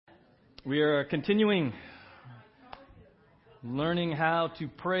We are continuing learning how to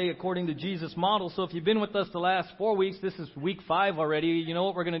pray according to Jesus' model. So if you've been with us the last 4 weeks, this is week 5 already. You know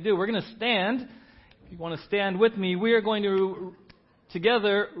what we're going to do? We're going to stand. If you want to stand with me, we are going to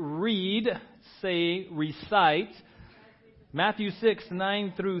together recite Matthew 6,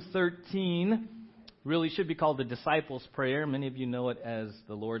 9 through 13. Really should be called the Disciples' Prayer. Many of you know it as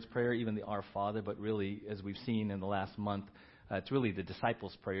the Lord's Prayer, even the Our Father, but really, as we've seen in the last month, it's really the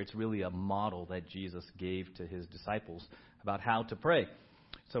Disciples' Prayer. It's really a model that Jesus gave to his disciples about how to pray.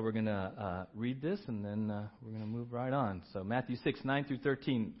 So we're going to read this, and then we're going to move right on. So Matthew 6, 9 through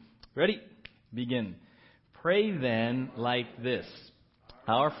 13. Ready? Begin. Pray then like this.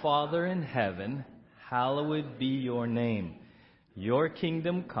 Our Father in heaven, hallowed be your name. Your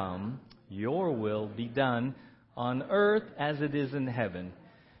kingdom come, your will be done on earth as it is in heaven.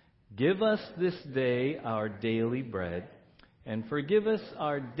 Give us this day our daily bread, and forgive us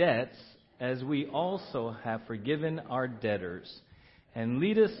our debts as we also have forgiven our debtors. And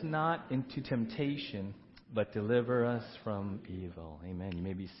lead us not into temptation, but deliver us from evil. Amen. You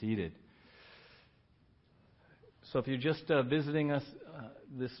may be seated. So if you're just visiting us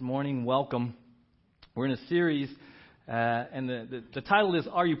this morning, welcome. We're in a series, and the title is,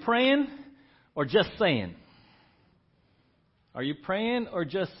 Are You Praying or Just Saying? Are you praying or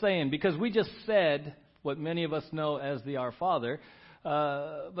just saying? Because we just said what many of us know as the Our Father.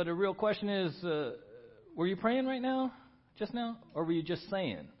 But the real question is, were you praying right now, just now, or were you just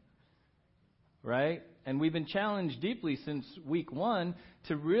saying? Right? And we've been challenged deeply since week 1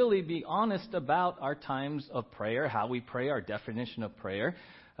 to really be honest about our times of prayer, how we pray, our definition of prayer.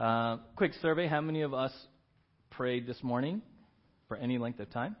 Quick survey, how many of us prayed this morning for any length of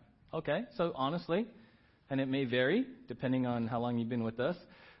time? Okay, so honestly, and it may vary depending on how long you've been with us.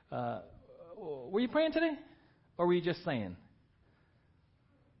 Were you praying today, or were you just saying?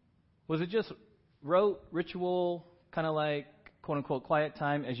 Was it just rote, ritual, kind of like, quote-unquote, quiet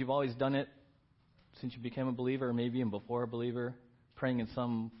time as you've always done it since you became a believer, or maybe even before a believer, praying in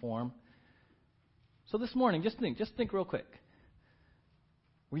some form? So this morning, just think real quick.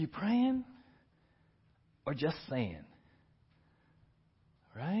 Were you praying or just saying?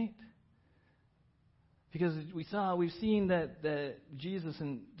 Right? Because we've seen that Jesus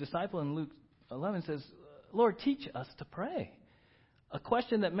and disciple in Luke 11 says, Lord, teach us to pray. A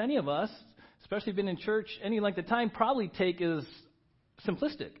question that many of us, especially been in church any length of time, probably take as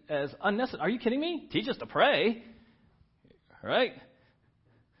simplistic, as unnecessary. Are you kidding me? Teach us to pray. Right?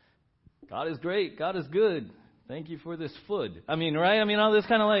 God is great. God is good. Thank you for this food. Right? All this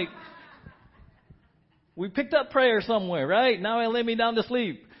kind of like, we picked up prayer somewhere, right? Now I lay me down to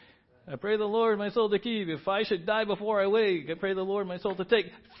sleep. I pray the Lord my soul to keep. If I should die before I wake, I pray the Lord my soul to take.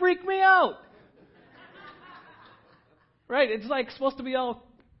 Freak me out. Right? It's like supposed to be all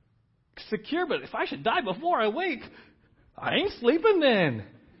secure, but if I should die before I wake, I ain't sleeping then.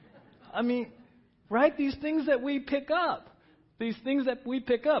 Right? These things that we pick up.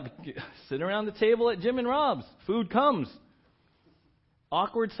 Sit around the table at Jim and Rob's. Food comes.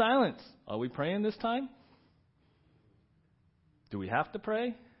 Awkward silence. Are we praying this time? Do we have to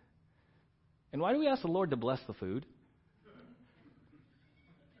pray? And why do we ask the Lord to bless the food?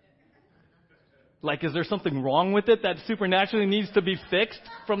 Like, is there something wrong with it that supernaturally needs to be fixed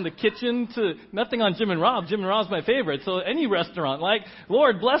from the kitchen to nothing on Jim and Rob? Jim and Rob's my favorite. So any restaurant, like,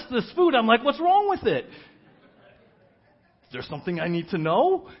 Lord, bless this food. I'm like, what's wrong with it? Is there something I need to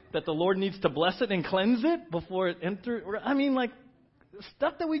know that the Lord needs to bless it and cleanse it before it enters?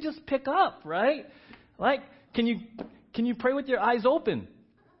 Stuff that we just pick up, right? Like, can you pray with your eyes open?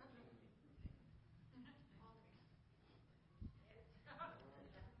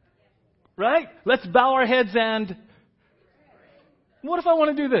 Right? Let's bow our heads and what if I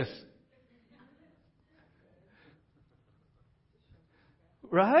want to do this?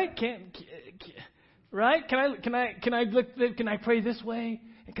 Right? Right? Can I pray this way?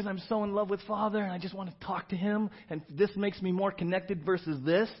 Because I'm so in love with Father and I just want to talk to Him and this makes me more connected versus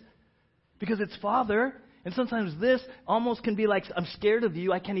this? Because it's Father, and sometimes this almost can be like, I'm scared of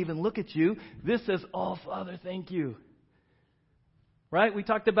you, I can't even look at you. This says, oh, Father, thank you. Right? We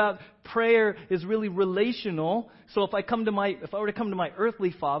talked about prayer is really relational. So if I were to come to my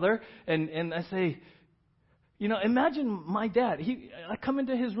earthly father and I say, imagine my dad. I come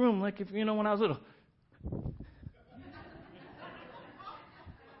into his room like when I was little.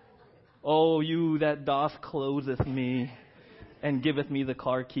 Oh, you that doth clotheth me and giveth me the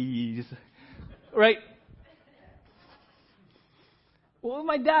car keys. Right? What would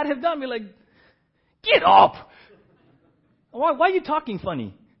my dad have done? Be like, get up! Why are you talking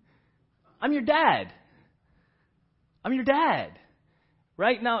funny? I'm your dad.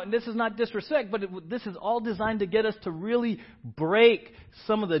 Right now, this is not disrespect, but this is all designed to get us to really break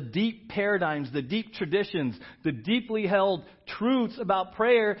some of the deep paradigms, the deep traditions, the deeply held truths about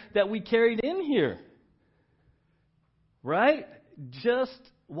prayer that we carried in here. Right? Just,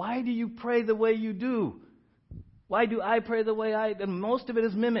 why do you pray the way you do? Why do I pray the way I do? And most of it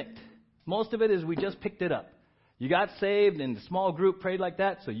is mimicked. Most of it is we just picked it up. You got saved and the small group prayed like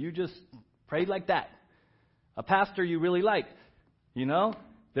that, so you just prayed like that. A pastor you really liked. You know,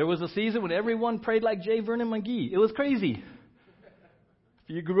 there was a season when everyone prayed like J. Vernon McGee. It was crazy. If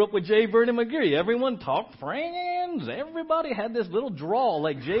you grew up with J. Vernon McGee, everyone talked friends. Everybody had this little drawl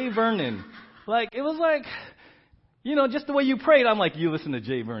like J. Vernon. Like, it was like, you know, just the way you prayed. I'm like, you listen to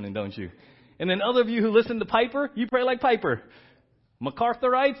J. Vernon, don't you? And then other of you who listen to Piper, you pray like Piper.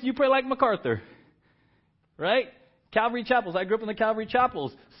 MacArthurites, you pray like MacArthur. Right? Calvary Chapels. I grew up in the Calvary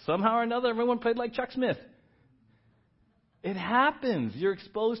Chapels. Somehow or another, everyone prayed like Chuck Smith. It happens. You're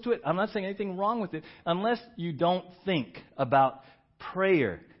exposed to it. I'm not saying anything wrong with it unless you don't think about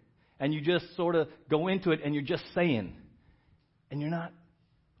prayer and you just sort of go into it and you're just saying and you're not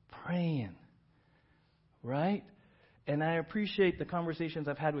praying. Right? And I appreciate the conversations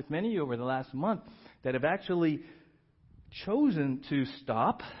I've had with many of you over the last month that have actually chosen to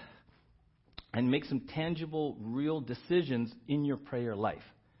stop and make some tangible, real decisions in your prayer life.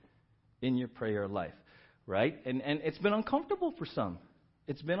 In your prayer life. Right? And it's been uncomfortable for some.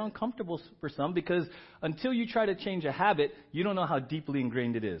 It's been uncomfortable for some because until you try to change a habit, you don't know how deeply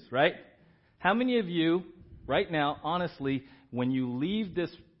ingrained it is, right? How many of you, right now, honestly, when you leave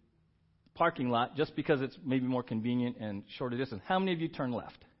this parking lot, just because it's maybe more convenient and shorter distance, how many of you turn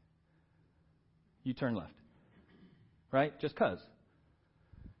left? You turn left. Right? Just because.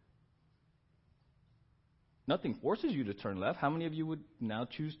 Nothing forces you to turn left. How many of you would now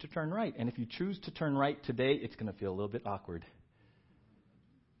choose to turn right? And if you choose to turn right today, it's going to feel a little bit awkward.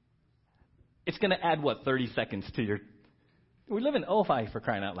 It's going to add, 30 seconds to your... We live in Ojai, for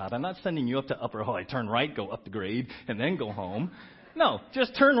crying out loud. I'm not sending you up to Upper Ojai. Turn right, go up the grade, and then go home. No,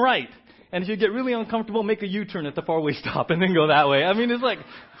 just turn right. And if you get really uncomfortable, make a U-turn at the four-way stop and then go that way. I mean, it's like,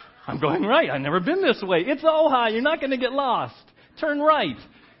 I'm going right. I've never been this way. It's Ojai. You're not going to get lost. Turn right.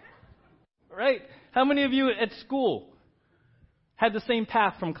 Right? How many of you at school had the same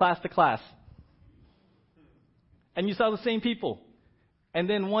path from class to class? And you saw the same people. And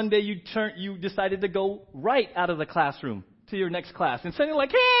then one day you decided to go right out of the classroom to your next class. And suddenly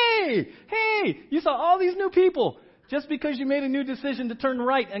like, hey, you saw all these new people just because you made a new decision to turn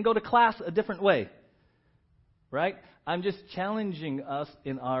right and go to class a different way. Right? I'm just challenging us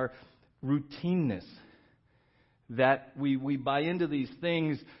in our routineness that we buy into these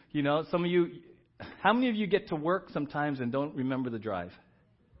things. You know, some of you... How many of you get to work sometimes and don't remember the drive?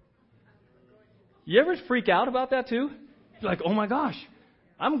 You ever freak out about that too? You're like, oh my gosh,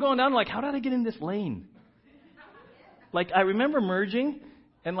 I'm going down like, how did I get in this lane? Like, I remember merging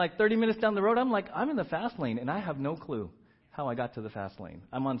and like 30 minutes down the road, I'm like, I'm in the fast lane and I have no clue how I got to the fast lane.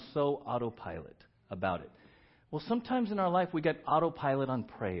 I'm on so autopilot about it. Well, sometimes in our life we get autopilot on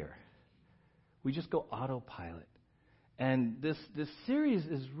prayer. We just go autopilot. And this series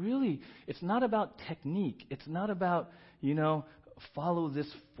is really, it's not about technique. It's not about, follow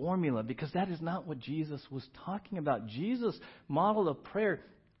this formula, because that is not what Jesus was talking about. Jesus' model of prayer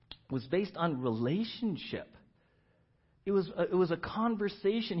was based on relationship. It was a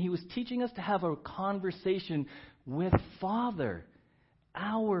conversation. He was teaching us to have a conversation with Father,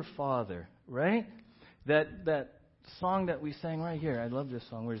 our Father, right? That song that we sang right here. I love this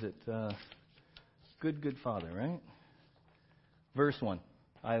song. Where is it? Good Father, right? Verse 1.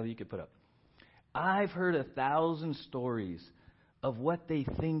 You could put up. I've heard 1,000 stories of what they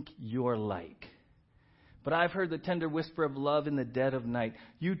think you're like. But I've heard the tender whisper of love in the dead of night.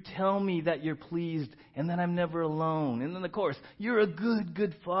 You tell me that you're pleased and that I'm never alone. And then the chorus, you're a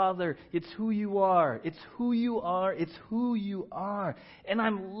good Father. It's who you are. It's who you are. It's who you are. And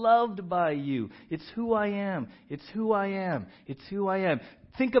I'm loved by you. It's who I am. It's who I am. It's who I am.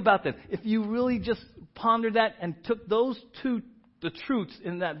 Think about that. If you really just ponder that and took those two, the truths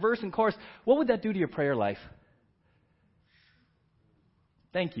in that verse and chorus, what would that do to your prayer life?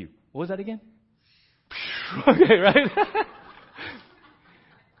 Thank you. What was that again? Okay, right?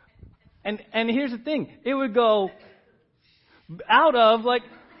 And here's the thing. It would go out of, like,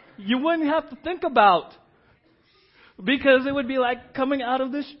 you wouldn't have to think about. Because it would be like coming out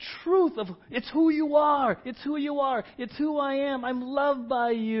of this truth of, it's who you are. It's who you are. It's who I am. I'm loved by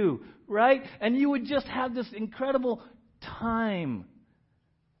you. Right? And you would just have this incredible time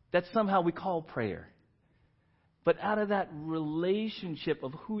that somehow we call prayer. But out of that relationship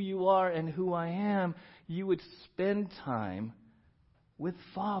of who you are and who I am, you would spend time with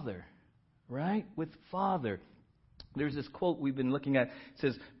Father, right? With Father. There's this quote we've been looking at. It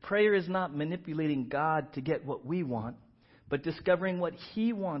says, prayer is not manipulating God to get what we want, but discovering what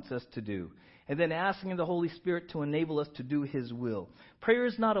He wants us to do, and then asking the Holy Spirit to enable us to do His will. Prayer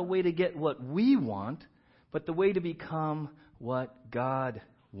is not a way to get what we want, but the way to become what God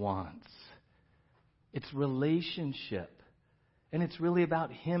wants. It's relationship. And it's really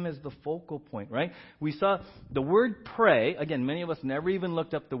about Him as the focal point, right? We saw the word pray. Again, many of us never even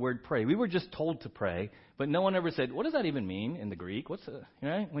looked up the word pray. We were just told to pray, but no one ever said, what does that even mean in the Greek?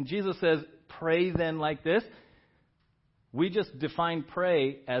 Right? When Jesus says, pray then like this, we just define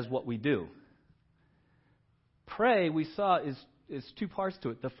pray as what we do. Pray, we saw, is two parts to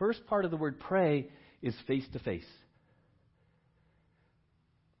it. The first part of the word pray is face to face.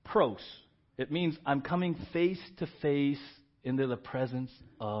 Pros. It means I'm coming face to face into the presence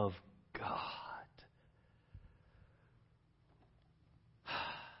of God.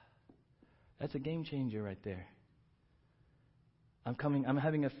 That's a game changer right there. I'm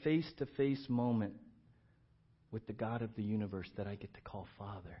having a face-to-face moment with the God of the universe that I get to call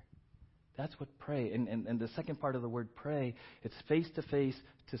Father. That's what pray. And the second part of the word pray, it's face-to-face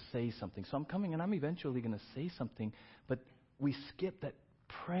to say something. So I'm coming and I'm eventually going to say something, but we skip that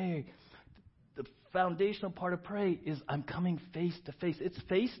pray. The foundational part of pray is I'm coming face to face. It's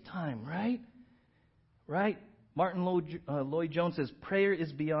FaceTime, right? Right? Martin Lloyd-Jones says, prayer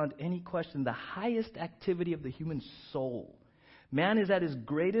is beyond any question the highest activity of the human soul. Man is at his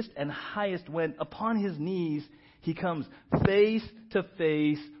greatest and highest when, upon his knees, he comes face to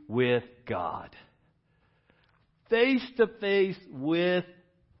face with God. Face to face with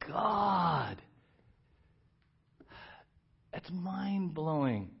God. That's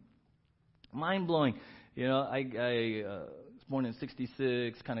mind-blowing. Mind-blowing. You know, I was born in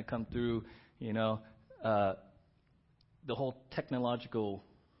 1966, kind of come through, the whole technological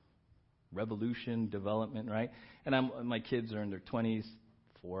revolution, development, right? And my kids are in their 20s,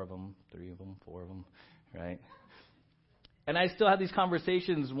 4 of them, 3 of them, 4 of them, right? And I still have these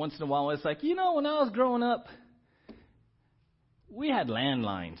conversations once in a while. It's like, when I was growing up, we had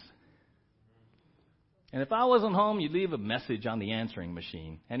landlines. And if I wasn't home, you'd leave a message on the answering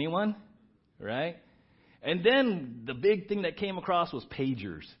machine. Anyone? Right? And then the big thing that came across was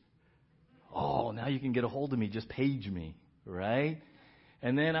pagers. Oh, now you can get a hold of me. Just page me. Right?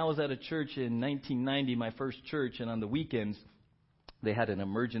 And then I was at a church in 1990, my first church, and on the weekends, they had an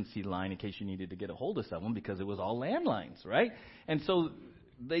emergency line in case you needed to get a hold of someone because it was all landlines, right? And so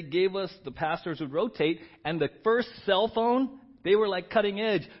they gave us, the pastors would rotate, and the first cell phone, they were like cutting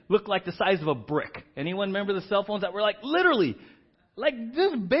edge, looked like the size of a brick. Anyone remember the cell phones that were like literally like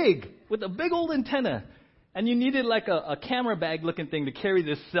this big with a big old antenna? And you needed like a camera bag looking thing to carry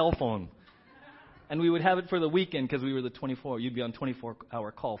this cell phone. And we would have it for the weekend because we were you'd be on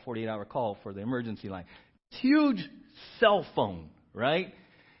 24-hour call, 48-hour call for the emergency line. Huge cell phone, right?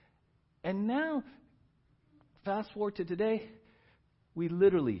 And now, fast forward to today,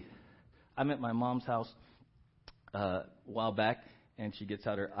 I'm at my mom's house a while back, and she gets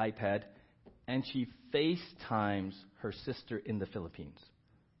out her iPad, and she FaceTimes her sister in the Philippines.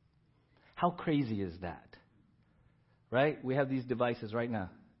 How crazy is that? Right? We have these devices right now.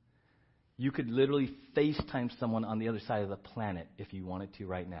 You could literally FaceTime someone on the other side of the planet if you wanted to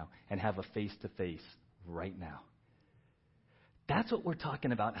right now and have a face-to-face right now. That's what we're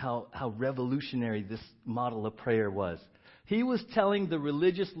talking about, how revolutionary this model of prayer was. He was telling the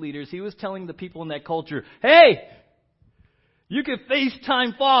religious leaders, he was telling the people in that culture, hey, you can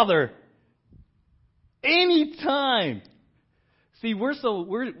FaceTime Father anytime. See, we're so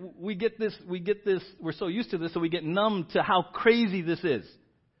used to this, so we get numb to how crazy this is.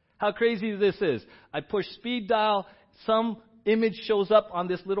 How crazy this is. I push speed dial, some image shows up on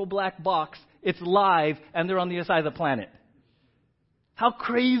this little black box, it's live, and they're on the other side of the planet. How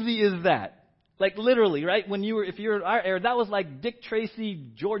crazy is that? Like literally, right? If you're in our era, that was like Dick Tracy,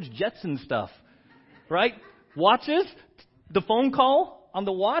 George Jetson stuff, right? Watches, the phone call on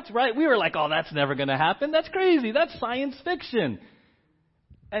the watch, right? We were like, oh, that's never going to happen. That's crazy. That's science fiction.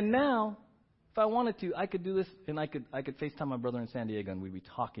 And now, if I wanted to, I could do this, and I could FaceTime my brother in San Diego, and we'd be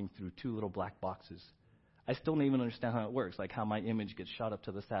talking through 2 little black boxes. I still don't even understand how it works, like how my image gets shot up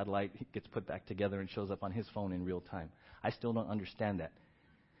to the satellite, gets put back together, and shows up on his phone in real time. I still don't understand that.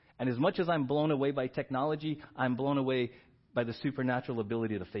 And as much as I'm blown away by technology, I'm blown away by the supernatural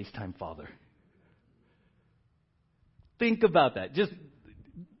ability to FaceTime Father. Think about that. Just,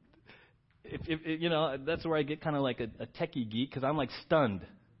 if that's where I get kind of like a techie geek, because I'm like stunned.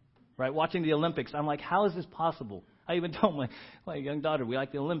 Right, watching the Olympics, I'm like, how is this possible? I even told my young daughter, we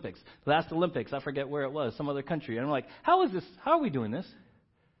like the Olympics. The last Olympics, I forget where it was, some other country. And I'm like, how is this? How are we doing this?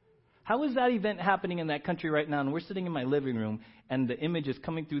 How is that event happening in that country right now? And we're sitting in my living room, and the image is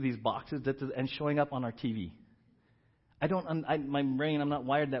coming through these boxes and showing up on our TV. My brain, I'm not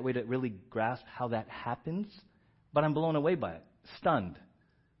wired that way to really grasp how that happens, but I'm blown away by it. Stunned.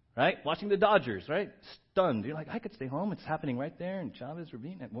 Right? Watching the Dodgers, right? Stunned. You're like, I could stay home. It's happening right there, and Chavez,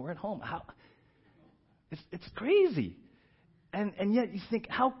 Rabin, and we're at home. How? It's crazy. And yet you think,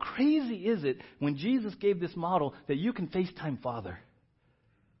 how crazy is it when Jesus gave this model that you can FaceTime Father?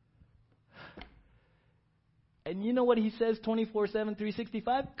 And you know what he says 24/7,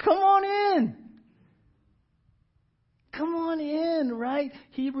 365? Come on in. Come on in, right?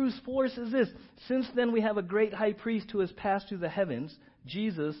 Hebrews 4 says this, since then we have a great high priest who has passed through the heavens,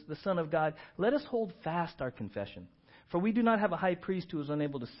 Jesus, the Son of God. Let us hold fast our confession. For we do not have a high priest who is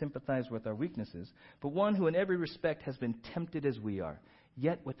unable to sympathize with our weaknesses, but one who in every respect has been tempted as we are,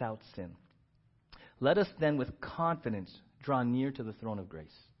 yet without sin. Let us then with confidence draw near to the throne of grace,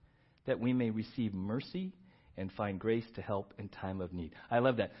 that we may receive mercy and find grace to help in time of need. I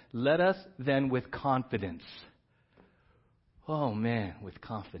love that. Let us then with confidence. Oh, man, with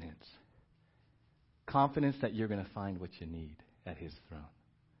confidence. Confidence that you're going to find what you need at his throne.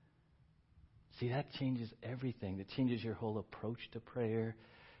 See, that changes everything. That changes your whole approach to prayer,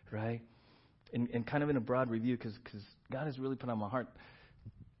 right? And kind of in a broad review, because God has really put on my heart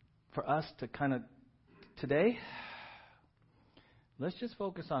for us to kind of, today, let's just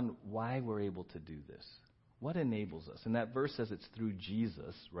focus on why we're able to do this. What enables us? And that verse says it's through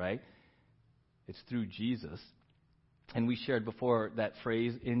Jesus, right? It's through Jesus. And we shared before that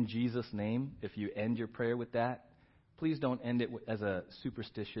phrase, in Jesus' name. If you end your prayer with that, please don't end it as a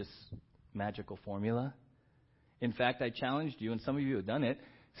superstitious, magical formula. In fact, I challenged you, and some of you have done it,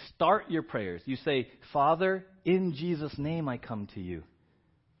 start your prayers. You say, Father, in Jesus' name I come to you.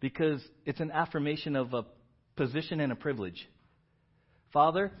 Because it's an affirmation of a position and a privilege.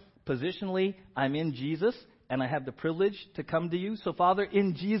 Father, positionally, I'm in Jesus, and I have the privilege to come to you. So, Father,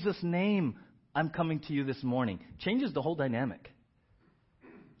 in Jesus' name, I'm coming to you this morning. Changes the whole dynamic.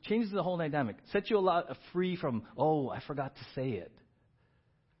 Changes the whole dynamic. Sets you a lot free from, oh, I forgot to say it.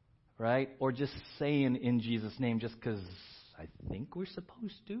 Right? Or just saying in Jesus' name just because I think we're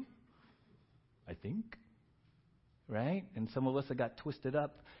supposed to. I think. Right? And some of us have got twisted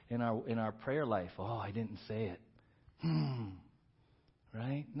up in our prayer life. Oh, I didn't say it.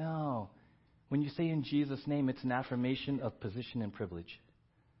 Right? No. When you say in Jesus' name, it's an affirmation of position and privilege.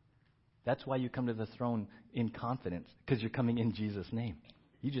 That's why you come to the throne in confidence, because you're coming in Jesus' name.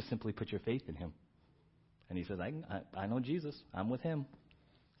 You just simply put your faith in him. And he says, I know Jesus. I'm with him.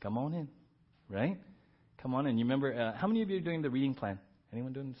 Come on in. Right? Come on in. You remember, how many of you are doing the reading plan?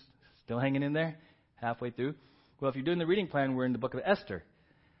 Anyone doing this? Still hanging in there? Halfway through? Well, if you're doing the reading plan, we're in the book of Esther.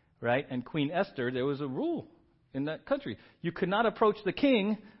 Right? And Queen Esther, there was a rule in that country. You could not approach the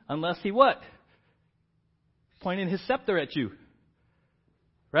king unless he what? Pointed his scepter at you.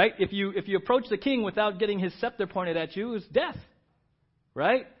 Right? If you approach the king without getting his scepter pointed at you, it's death.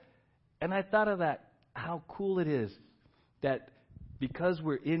 Right? And I thought of that, how cool it is that because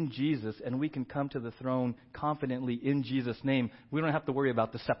we're in Jesus and we can come to the throne confidently in Jesus' name, we don't have to worry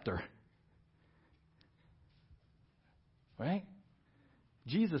about the scepter. Right?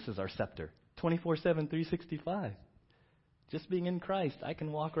 Jesus is our scepter. 24/7, 365. Just being in Christ, I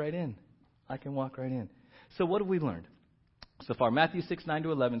can walk right in. I can walk right in. So what have we learned so far? Matthew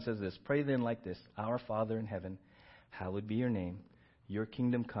 6:9-11 says this. Pray then like this. Our Father in heaven, hallowed be your name. Your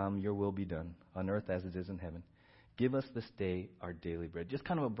kingdom come, your will be done, on earth as it is in heaven. Give us this day our daily bread. Just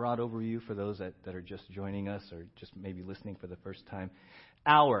kind of a broad overview for those that are just joining us or just maybe listening for the first time.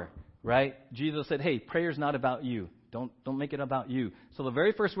 Our, right? Jesus said, hey, prayer's not about you. Don't make it about you. So the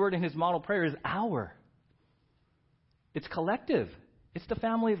very first word in his model prayer is our. It's collective. It's the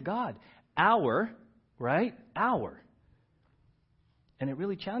family of God. Our, right? Our. And it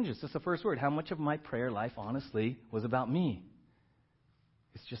really challenges. That's the first word. How much of my prayer life, honestly, was about me?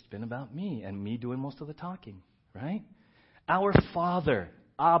 It's just been about me and me doing most of the talking, right? Our Father,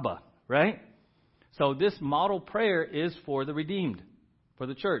 Abba, right? So this model prayer is for the redeemed, for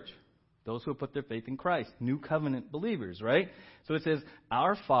the church, those who have put their faith in Christ, new covenant believers, right? So it says,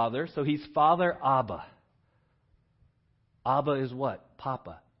 our Father, so he's Father Abba. Abba is what?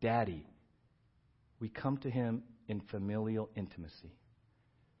 Papa, Daddy. We come to him in familial intimacy.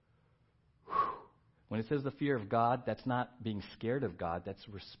 When it says the fear of God, that's not being scared of God. That's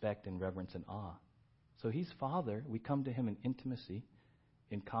respect and reverence and awe. So he's Father. We come to him in intimacy,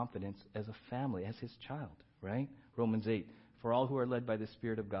 in confidence, as a family, as his child, right? Romans 8, for all who are led by the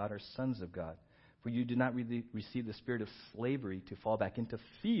Spirit of God are sons of God. For you did not receive the spirit of slavery to fall back into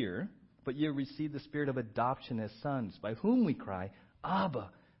fear, but you received the spirit of adoption as sons, by whom we cry, Abba,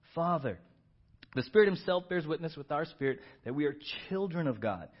 Father. The Spirit himself bears witness with our spirit that we are children of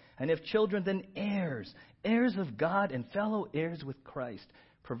God. And if children, then heirs, heirs of God and fellow heirs with Christ,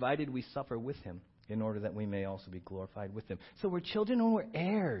 provided we suffer with him, in order that we may also be glorified with him. So we're children and we're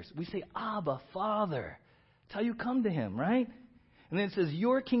heirs. We say, Abba, Father. That's how you come to him, right? And then it says,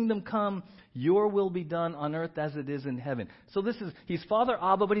 your kingdom come, your will be done on earth as it is in heaven. So he's Father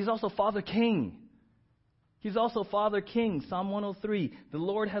Abba, but he's also Father King. He's also Father King. Psalm 103, the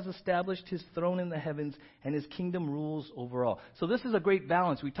Lord has established his throne in the heavens, and his kingdom rules over all. So this is a great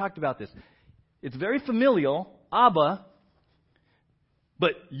balance. We talked about this. It's very familial, Abba,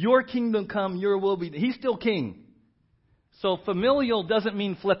 but your kingdom come, your will be. He's still king. So familial doesn't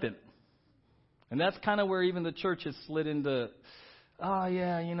mean flippant. And that's kind of where even the church has slid into, oh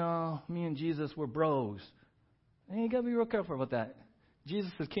yeah, me and Jesus, we're bros. And you got to be real careful about that.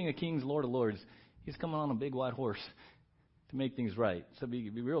 Jesus is King of Kings, Lord of Lords. He's coming on a big white horse to make things right. So be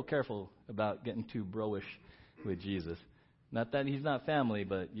real careful about getting too bro-ish with Jesus. Not that he's not family,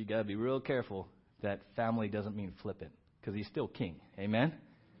 but you got to be real careful that family doesn't mean flippant, because he's still king. Amen?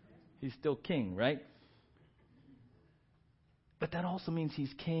 He's still king, right? But that also means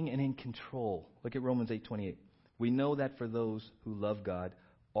he's king and in control. Look at Romans 8:28. We know that for those who love God,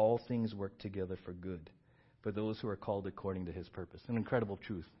 all things work together for good, for those who are called according to his purpose. An incredible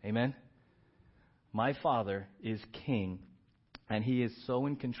truth. Amen? My Father is king, and he is so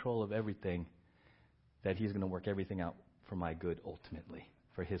in control of everything that he's going to work everything out for my good ultimately,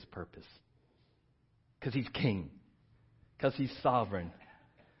 for his purpose. Because he's king. Because he's sovereign.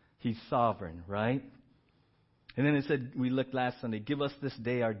 He's sovereign, right? And then it said, we looked last Sunday, give us this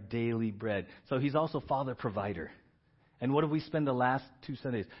day our daily bread. So he's also Father Provider. And what did we spend the last 2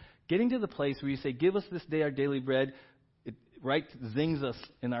 Sundays? Getting to the place where you say, give us this day our daily bread, it zings us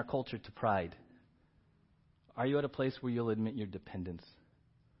in our culture to pride. Are you at a place where you'll admit your dependence?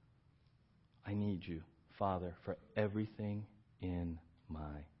 I need you, Father, for everything in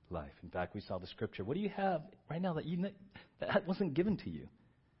my life. In fact, we saw the scripture. What do you have right now that wasn't given to you?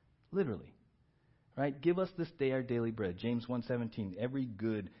 Literally. Right? Give us this day our daily bread. James 1:17. Every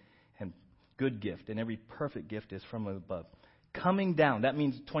good gift and every perfect gift is from above. Coming down. That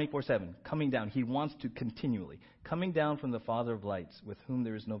means 24/7. Coming down. He wants to continually. Coming down from the Father of lights, with whom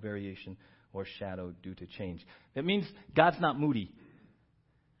there is no variation or shadow due to change. That means God's not moody.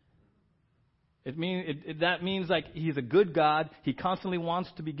 That means like he's a good God. He constantly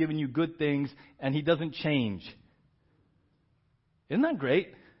wants to be giving you good things, and he doesn't change. Isn't that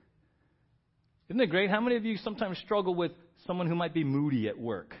great? Isn't it great? How many of you sometimes struggle with someone who might be moody at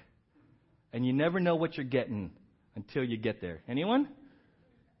work, and you never know what you're getting until you get there? Anyone?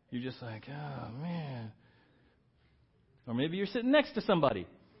 You're just like, oh man. Or maybe you're sitting next to somebody.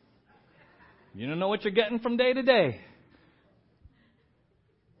 You don't know what you're getting from day to day.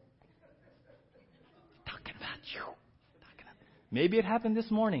 Talking about you. Maybe it happened this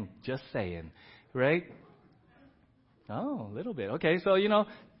morning. Just saying. Right? Oh, a little bit. Okay, so,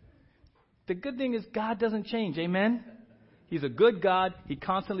 the good thing is God doesn't change. Amen? He's a good God. He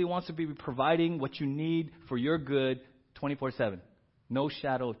constantly wants to be providing what you need for your good 24/7. No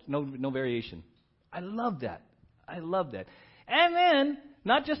shadow, no variation. I love that. I love that. And then,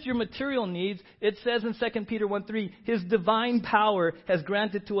 not just your material needs, it says in 2 Peter 1:3, his divine power has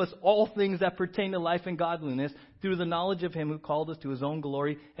granted to us all things that pertain to life and godliness through the knowledge of him who called us to his own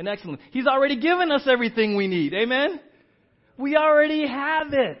glory and excellence. He's already given us everything we need. Amen? We already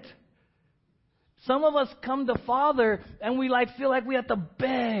have it. Some of us come to Father and we feel like we have to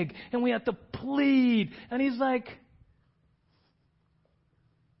beg and we have to plead. And he's like,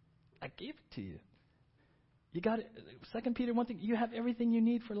 I gave it to you. You got it. 2 Peter 1 thing, you have everything you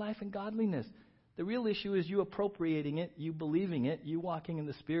need for life and godliness. The real issue is you appropriating it, you believing it, you walking in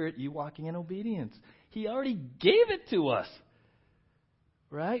the Spirit, you walking in obedience. He already gave it to us.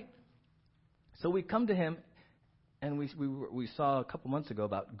 Right? So we come to him, and we saw a couple months ago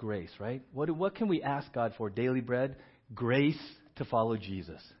about grace, right? What can we ask God for? Daily bread? Grace to follow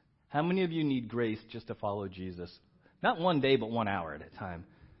Jesus. How many of you need grace just to follow Jesus? Not one day, but 1 hour at a time.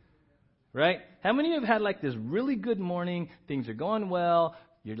 Right? How many of you have had this really good morning, things are going well,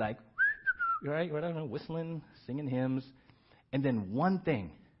 you're right, I don't know, whistling, singing hymns, and then one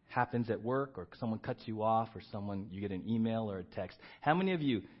thing happens at work, or someone cuts you off, or you get an email or a text. How many of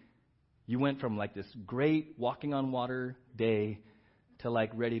you went from this great walking on water day to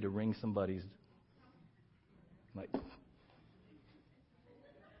ready to wring somebody's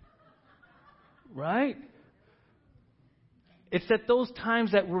right? It's at those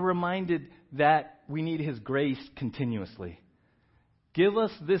times that we're reminded that we need His grace continuously. Give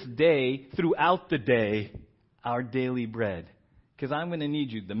us this day, throughout the day, our daily bread. Because I'm going to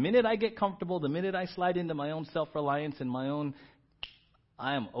need you. The minute I get comfortable, the minute I slide into my own self-reliance and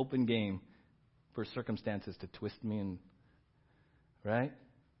I am open game for circumstances to twist me and, right?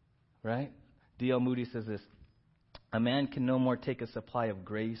 Right? D.L. Moody says this, a man can no more take a supply of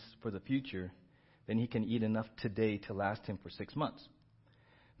grace for the future than he can eat enough today to last him for 6 months.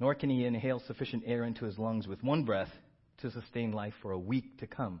 Nor can he inhale sufficient air into his lungs with one breath to sustain life for a week to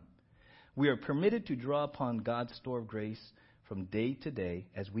come. We are permitted to draw upon God's store of grace from day to day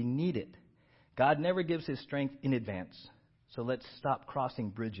as we need it. God never gives His strength in advance, so let's stop crossing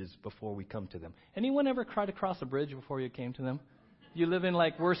bridges before we come to them. Anyone ever try to cross a bridge before you came to them? You live in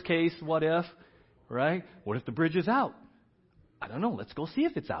like worst case, what if, right? What if the bridge is out? I don't know. Let's go see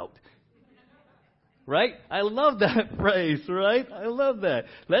if it's out. Right? I love that phrase, right? I love that.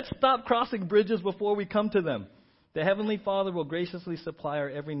 Let's stop crossing bridges before we come to them. The Heavenly Father will graciously supply our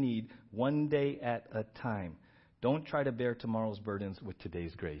every need one day at a time. Don't try to bear tomorrow's burdens with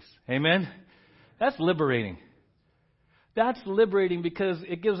today's grace. Amen? That's liberating. That's liberating because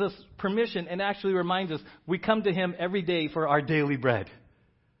it gives us permission and actually reminds us we come to Him every day for our daily bread.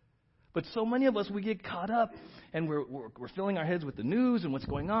 But so many of us, we get caught up and we're filling our heads with the news and what's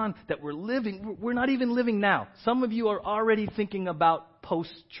going on that we're not even living now. Some of you are already thinking about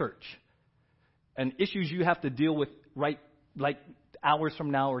post-church and issues you have to deal with right like hours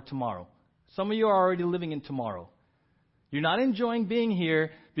from now or tomorrow. Some of you are already living in tomorrow. You're not enjoying being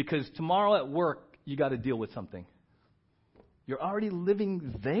here because tomorrow at work you got to deal with something. You're already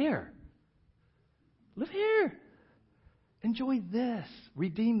living there. Live here. Enjoy this.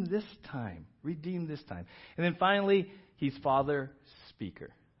 Redeem this time. Redeem this time. And then finally, He's Father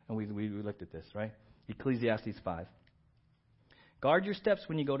Speaker. And we looked at this, right? Ecclesiastes 5. Guard your steps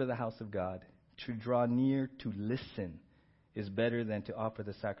when you go to the house of God. To draw near to listen is better than to offer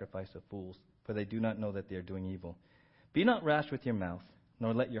the sacrifice of fools, for they do not know that they are doing evil. Be not rash with your mouth,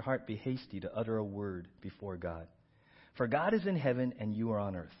 nor let your heart be hasty to utter a word before God. For God is in heaven and you are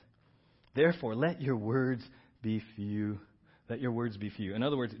on earth. Therefore, let your words be few. Let your words be few. In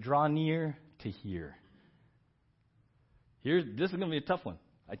other words, draw near to hear. This is going to be a tough one.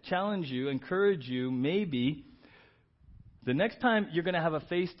 I challenge you, encourage you, maybe the next time you're going to have a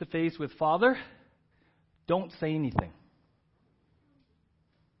face-to-face with Father, don't say anything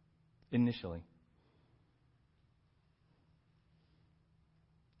initially.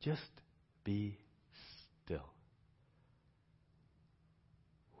 Just be still.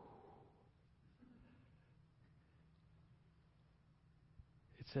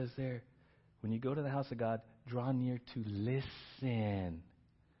 It says there, when you go to the house of God, draw near to listen.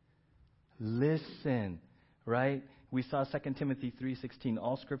 Listen, right? We saw 2 Timothy 3:16.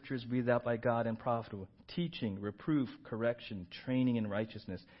 All Scripture is breathed out by God and profitable, teaching, reproof, correction, training in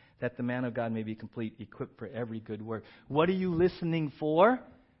righteousness, that the man of God may be complete, equipped for every good work. What are you listening for?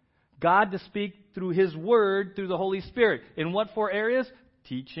 God to speak through His Word, through the Holy Spirit. In what 4 areas?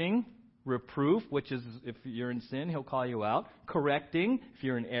 Teaching, reproof, which is if you're in sin, He'll call you out. Correcting, if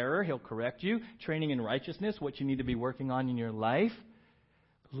you're in error, He'll correct you. Training in righteousness, what you need to be working on in your life.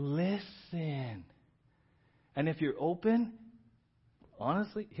 Listen. And if you're open,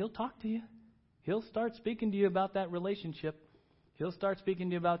 honestly, He'll talk to you. He'll start speaking to you about that relationship. He'll start speaking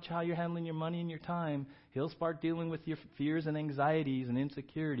to you about how you're handling your money and your time. He'll start dealing with your fears and anxieties and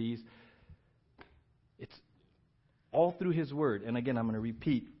insecurities. It's all through His Word. And again, I'm going to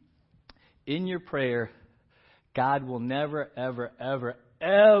repeat. In your prayer, God will never, ever, ever,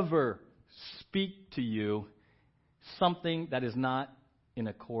 ever speak to you something that is not in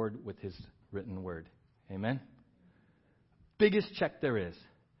accord with His written Word. Amen? Biggest check there is.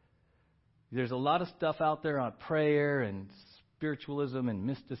 There's a lot of stuff out there on prayer and spiritualism and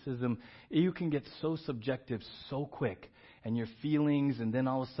mysticism. You can get so subjective so quick. And your feelings, and then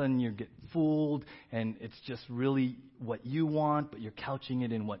all of a sudden you get fooled, and it's just really what you want, but you're couching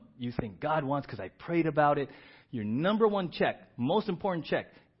it in what you think God wants because I prayed about it. Your number one check, most important check,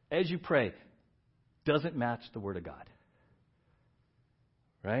 as you pray, doesn't match the Word of God.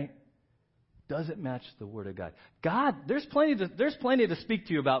 Right? Doesn't match the Word of God. God, there's plenty to speak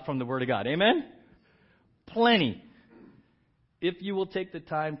to you about from the Word of God. Amen? Plenty. If you will take the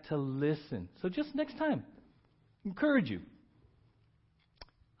time to listen. So just next time, encourage you.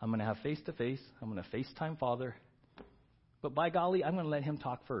 I'm going to have face-to-face. I'm going to FaceTime Father. But by golly, I'm going to let Him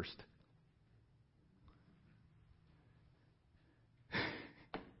talk first.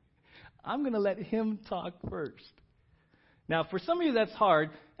 I'm going to let Him talk first. Now, for some of you, that's hard,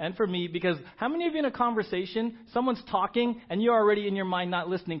 and for me, because how many of you in a conversation, someone's talking, and you're already in your mind not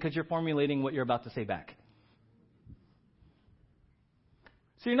listening because you're formulating what you're about to say back?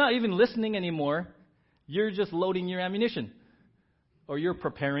 So you're not even listening anymore. You're just loading your ammunition, or you're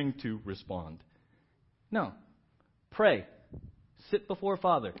preparing to respond. No. Pray. Sit before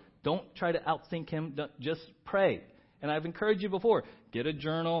Father. Don't try to outthink Him. Just pray. And I've encouraged you before, get a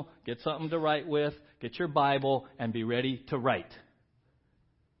journal, get something to write with, get your Bible, and be ready to write.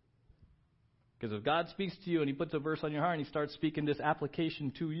 Because if God speaks to you and He puts a verse on your heart and He starts speaking this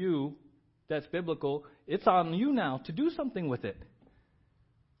application to you that's biblical, it's on you now to do something with it.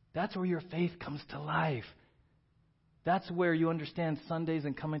 That's where your faith comes to life. That's where you understand Sundays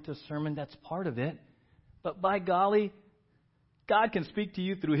and coming to a sermon. That's part of it. But by golly, God can speak to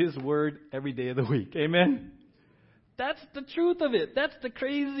you through His Word every day of the week. Amen? That's the truth of it. That's the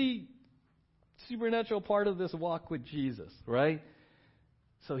crazy supernatural part of this walk with Jesus, right?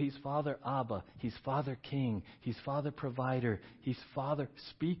 So He's Father Abba. He's Father King. He's Father Provider. He's Father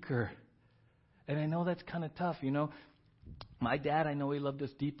Speaker. And I know that's kind of tough, you know. My dad, I know he loved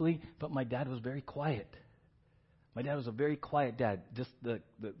us deeply, but my dad was very quiet. My dad was a very quiet dad, just the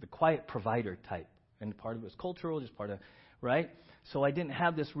quiet provider type. And part of it was cultural, just part of, right? So I didn't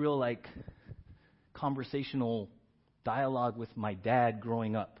have this real, like, conversational dialogue with my dad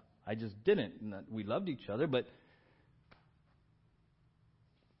growing up. I just didn't. We loved each other, but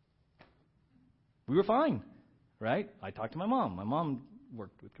we were fine, right? I talked to my mom. My mom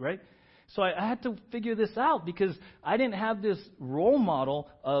worked with, right? So I had to figure this out because I didn't have this role model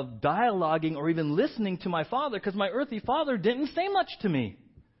of dialoguing or even listening to my father because my earthly father didn't say much to me.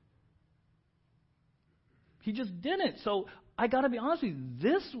 He just didn't. So I got to be honest with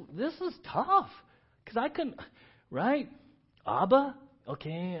you, this is tough because I couldn't, right? Abba,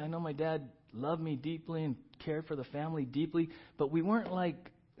 okay, I know my dad loved me deeply and cared for the family deeply, but we weren't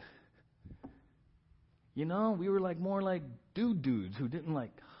like, you know, we were like more like dudes who didn't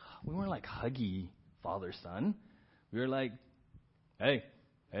like, we weren't like huggy father-son. We were like, hey.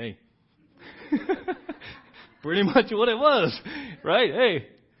 Pretty much what it was, right? Hey,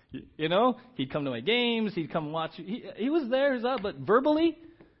 you know, he'd come to my games. He'd come watch. He was there, but verbally,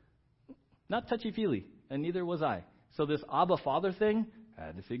 not touchy-feely, and neither was I. So this Abba Father thing, I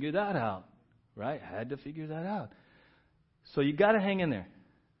had to figure that out, right? I had to figure that out. So you got to hang in there.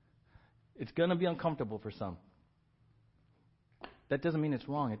 It's going to be uncomfortable for some. That doesn't mean it's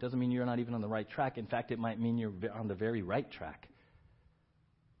wrong. It doesn't mean you're not even on the right track. In fact, it might mean you're on the very right track.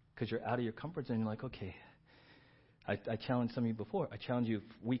 Because you're out of your comfort zone. You're like, okay. I challenged some of you before. I challenged you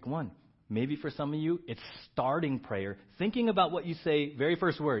week 1. Maybe for some of you, it's starting prayer. Thinking about what you say, very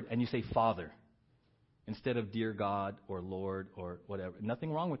first word, and you say Father. Instead of dear God or Lord or whatever.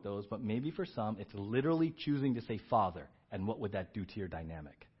 Nothing wrong with those, but maybe for some, it's literally choosing to say Father. And what would that do to your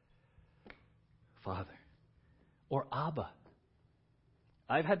dynamic? Father. Or Abba.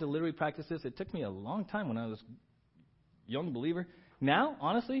 I've had to literally practice this. It took me a long time when I was a young believer. Now,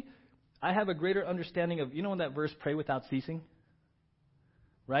 honestly, I have a greater understanding of, you know, in that verse, pray without ceasing?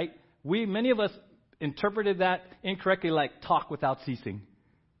 Right? Many of us interpreted that incorrectly, like talk without ceasing.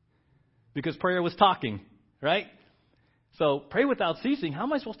 Because prayer was talking, right? So pray without ceasing. How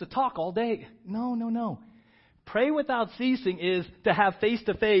am I supposed to talk all day? No. Pray without ceasing is to have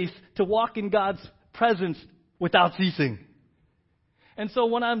face-to-face, to walk in God's presence without ceasing. And so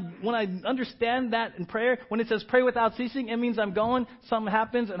when I understand that in prayer, when it says pray without ceasing, it means I'm going, something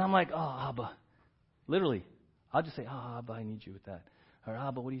happens, and I'm like, oh, Abba. Literally. I'll just say, oh, Abba, I need you with that. Or,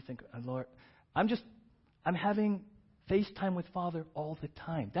 Abba, what do you think? Lord, I'm having FaceTime with Father all the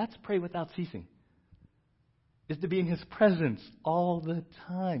time. That's pray without ceasing. Is to be in His presence all the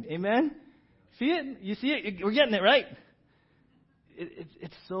time. Amen? See it? You see it? We're getting it, right?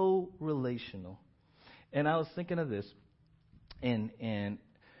 It's so relational. And I was thinking of this. And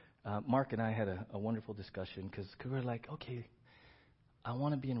Mark and I had a wonderful discussion because we were like, okay, I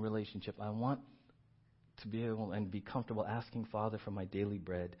want to be in a relationship. I want to be able and be comfortable asking Father for my daily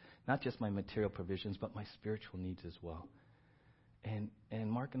bread, not just my material provisions, but my spiritual needs as well. And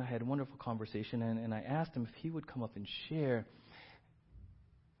Mark and I had a wonderful conversation, and I asked him if he would come up and share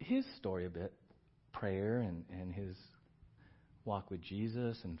his story a bit, prayer and his walk with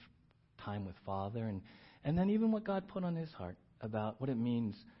Jesus and time with Father, and then even what God put on his heart about what it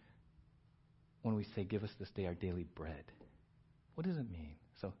means when we say, give us this day our daily bread. What does it mean?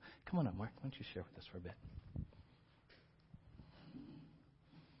 So come on up, Mark. Why don't you share with us for a bit?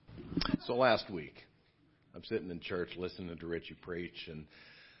 So last week, I'm sitting in church listening to Richie preach, and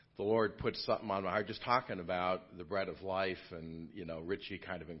the Lord put something on my heart, just talking about the bread of life. And, Richie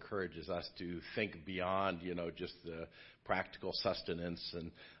kind of encourages us to think beyond, just the practical sustenance.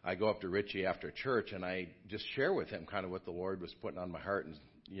 And I go up to Richie after church and I just share with him kind of what the Lord was putting on my heart. And,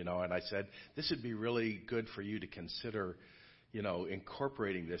 and I said, this would be really good for you to consider,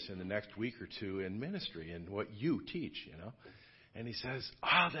 incorporating this in the next week or two in ministry and what you teach, And he says,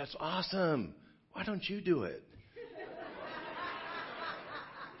 that's awesome. Why don't you do it?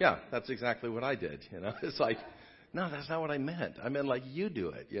 Yeah, that's exactly what I did, It's like, no, that's not what I meant. I meant like you do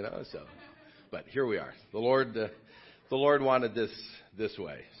it, So, but here we are. The Lord wanted this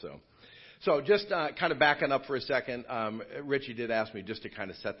way, So just kind of backing up for a second, Richie did ask me just to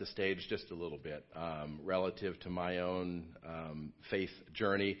kind of set the stage just a little bit relative to my own faith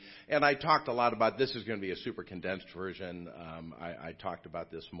journey. And I talked a lot about, this is going to be a super condensed version. I talked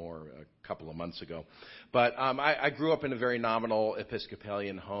about this more a couple of months ago. But I grew up in a very nominal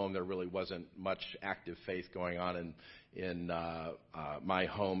Episcopalian home. There really wasn't much active faith going on in my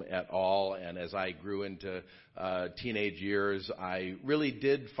home at all. And as I grew into teenage years, I really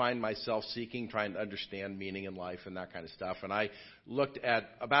did find myself seeking, trying to understand meaning in life and that kind of stuff. And I looked at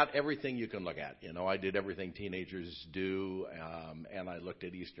about everything you can look at. I did everything teenagers do, and I looked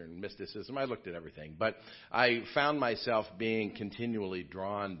at Eastern mysticism. I looked at everything. But I found myself being continually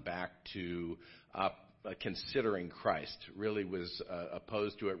drawn back to considering Christ. Really was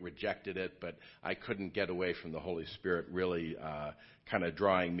opposed to it, rejected it, but I couldn't get away from the Holy Spirit really kind of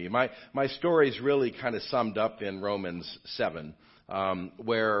drawing me. My story is really kind of summed up in Romans 7,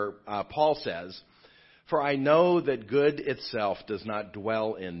 where Paul says, "For I know that good itself does not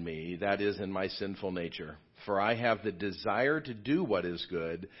dwell in me, that is, in my sinful nature. For I have the desire to do what is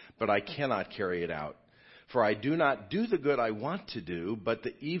good, but I cannot carry it out. For I do not do the good I want to do, but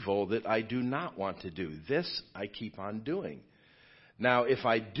the evil that I do not want to do, this I keep on doing. Now, if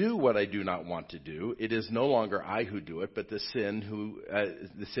I do what I do not want to do, it is no longer I who do it, but the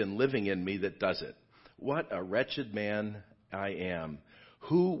sin living in me that does it. What a wretched man I am!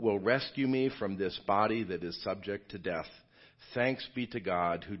 Who will rescue me from this body that is subject to death? Thanks be to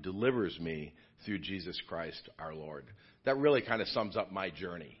God who delivers me through Jesus Christ our Lord." That really kind of sums up my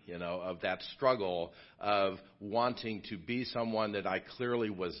journey, of that struggle of wanting to be someone that I clearly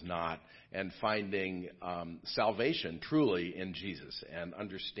was not, and finding salvation truly in Jesus and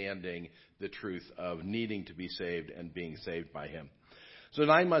understanding the truth of needing to be saved and being saved by Him. So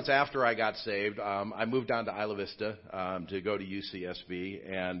 9 months after I got saved, I moved down to Isla Vista to go to UCSB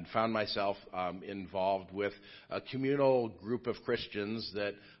and found myself involved with a communal group of Christians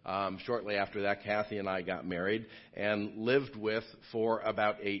that shortly after that, Kathy and I got married and lived with for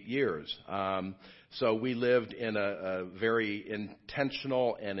about 8 years. So we lived in a very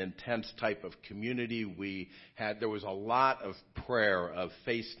intentional and intense type of community. There was a lot of prayer, of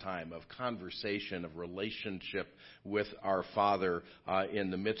FaceTime, of conversation, of relationship with our Father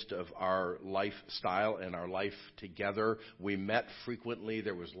in the midst of our lifestyle and our life together. We met frequently.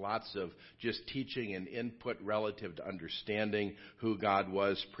 There was lots of just teaching and input relative to understanding who God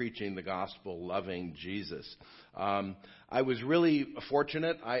was, preaching the gospel, loving Jesus. I was really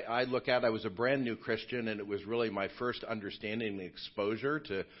fortunate. I was a brand new Christian, and it was really my first understanding and exposure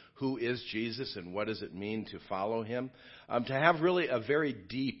to who is Jesus and what does it mean to follow Him. To have really a very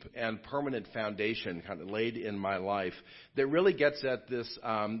deep and permanent foundation kind of laid in my life that really gets at this,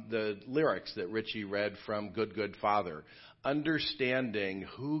 the lyrics that Richie read from Good, Good Father. Understanding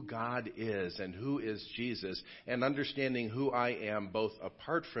who God is and who is Jesus, and understanding who I am both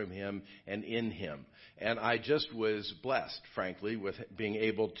apart from Him and in Him. And I just was blessed, frankly, with being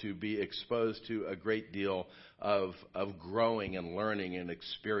able to be exposed to a great deal of growing and learning and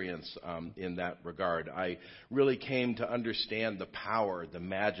experience in that regard. I really came to understand the power, the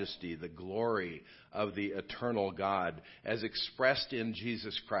majesty, the glory of the eternal God as expressed in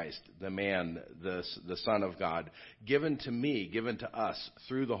Jesus Christ, the man, the Son of God, given to me, given to us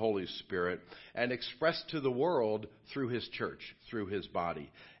through the Holy Spirit, and expressed to the world through His church, through His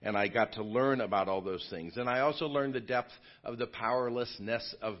body. And I got to learn about all those things. And I also learned the depth of the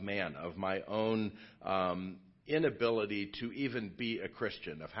powerlessness of man, of my own inability to even be a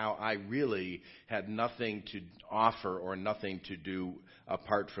Christian, of how I really had nothing to offer or nothing to do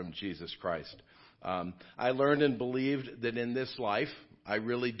apart from Jesus Christ. I learned and believed that in this life, I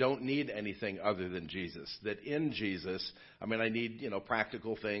really don't need anything other than Jesus. That in Jesus, I need,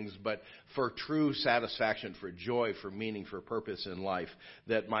 practical things, but for true satisfaction, for joy, for meaning, for purpose in life,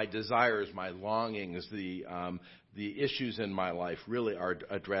 that my desires, my longings, the issues in my life really are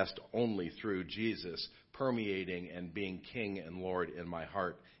addressed only through Jesus, permeating and being King and Lord in my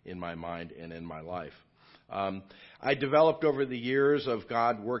heart, in my mind, and in my life. I developed over the years of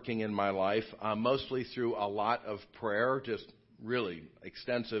God working in my life, mostly through a lot of prayer, just really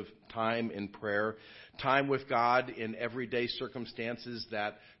extensive time in prayer, time with God in everyday circumstances,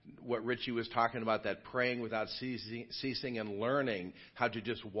 that what Richie was talking about, that praying without ceasing and learning how to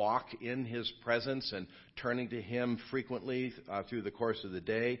just walk in His presence and turning to Him frequently through the course of the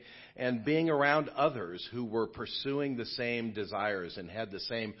day, and being around others who were pursuing the same desires and had the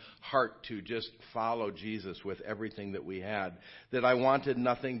same heart to just follow Jesus with everything that we had, that I wanted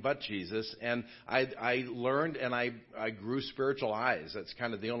nothing but Jesus. And I learned and I grew spiritual eyes. That's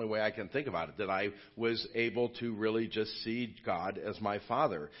kind of the only way I can think about it, that I was able to really just see God as my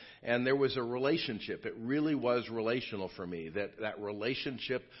Father. And there was a relationship. It really was relational for me, that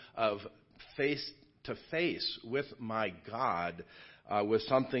relationship of face to face with my God was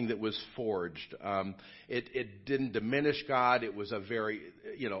something that was forged. It didn't diminish God. It was a very,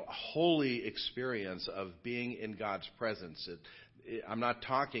 holy experience of being in God's presence. I'm not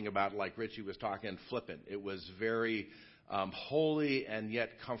talking about, like Richie was talking, flippant. It was very holy and yet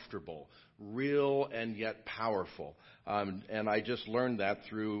comfortable, real and yet powerful. And I just learned that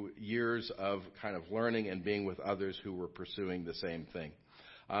through years of kind of learning and being with others who were pursuing the same thing.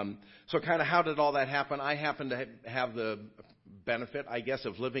 So kind of how did all that happen? I happened to have the benefit, I guess,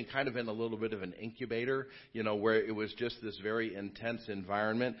 of living kind of in a little bit of an incubator, where it was just this very intense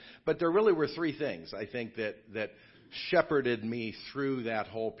environment. But there really were three things, I think, that shepherded me through that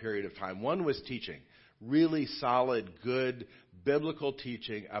whole period of time. One was teaching, really solid, good, biblical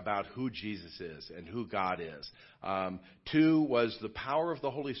teaching about who Jesus is and who God is. Two was the power of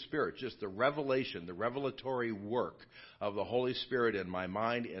the Holy Spirit, just the revelation, the revelatory work of the Holy Spirit in my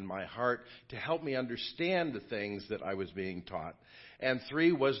mind, in my heart, to help me understand the things that I was being taught. And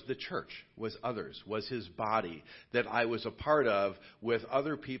three was the church, was others, was His body that I was a part of with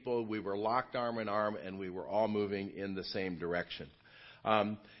other people. We were locked arm in arm, and we were all moving in the same direction.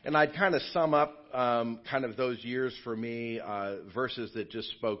 And I'd kind of sum up kind of those years for me, verses that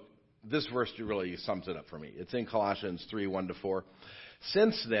just spoke. This verse really sums it up for me. It's in Colossians 3:1-4.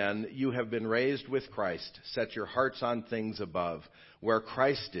 Since then, you have been raised with Christ. Set your hearts on things above, where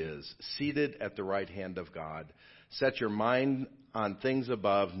Christ is, seated at the right hand of God. Set your mind on things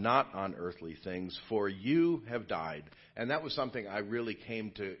above, not on earthly things, for you have died. And that was something I really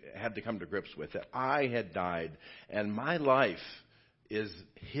had to come to grips with, that I had died, and my life is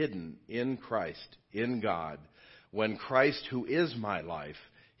hidden in Christ, in God. When Christ, who is my life,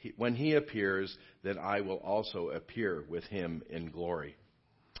 when He appears, then I will also appear with Him in glory.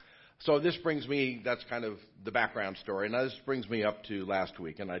 So this brings me, that's kind of the background story, and this brings me up to last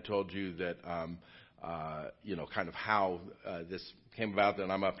week, and I told you that, kind of how this came about that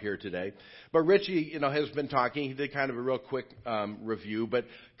I'm up here today. But Richie, has been talking. He did kind of a real quick review. But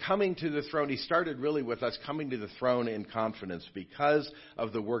coming to the throne, he started really with us coming to the throne in confidence because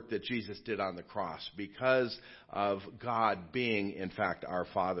of the work that Jesus did on the cross, because of God being, in fact, our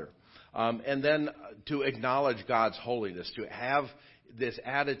Father. And then to acknowledge God's holiness, to have this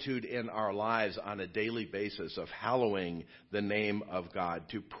attitude in our lives on a daily basis of hallowing the name of God,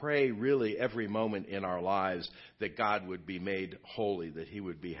 to pray really every moment in our lives that God would be made holy, that He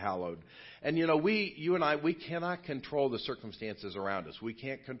would be hallowed. And you and I, we cannot control the circumstances around us. We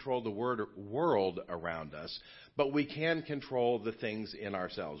can't control the world around us, but we can control the things in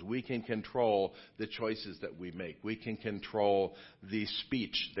ourselves. We can control the choices that we make. We can control the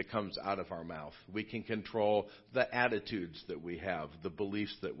speech that comes out of our mouth. We can control the attitudes that we have, the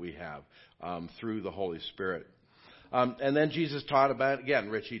beliefs that we have through the Holy Spirit. And then Jesus taught about, again,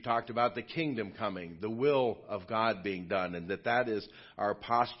 Richie talked about the kingdom coming, the will of God being done, and that is our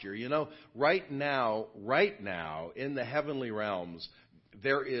posture. Right now, in the heavenly realms,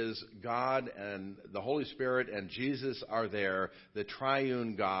 there is God and the Holy Spirit and Jesus are there, the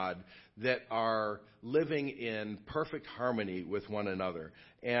triune God, that are living in perfect harmony with one another.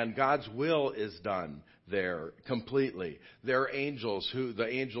 And God's will is done there completely. There are the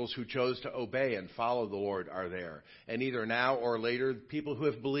angels who chose to obey and follow the Lord are there. And either now or later, people who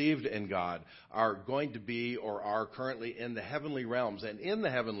have believed in God are going to be or are currently in the heavenly realms. And in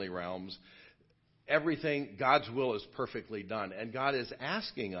the heavenly realms, everything, God's will is perfectly done. And God is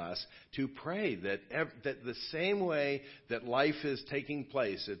asking us to pray that the same way that life is taking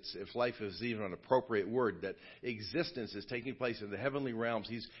place, if life is even an appropriate word, that existence is taking place in the heavenly realms,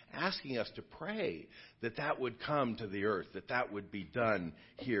 He's asking us to pray that would come to the earth, that would be done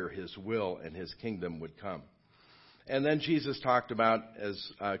here, His will and His kingdom would come. And then Jesus talked about,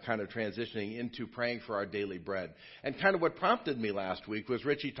 as kind of transitioning into praying for our daily bread. And kind of what prompted me last week was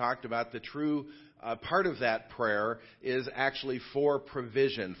Richie talked about the true part of that prayer is actually for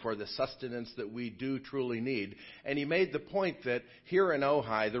provision, for the sustenance that we do truly need. And he made the point that here in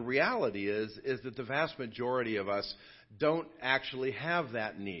Ojai, the reality is that the vast majority of us don't actually have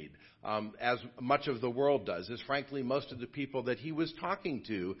that need. As much of the world does, is frankly most of the people that he was talking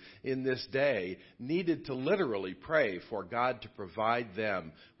to in this day needed to literally pray for God to provide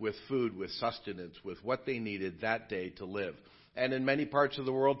them with food, with sustenance, with what they needed that day to live. And in many parts of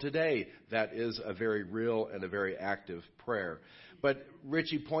the world today, that is a very real and a very active prayer. But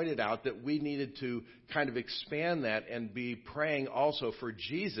Richie pointed out that we needed to kind of expand that and be praying also for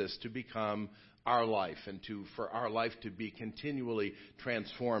Jesus to become our life and for our life to be continually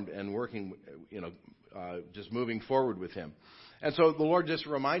transformed and working, just moving forward with him. And so the Lord just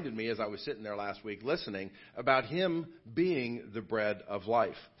reminded me as I was sitting there last week listening about him being the bread of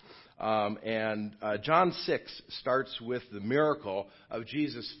life. And John 6 starts with the miracle of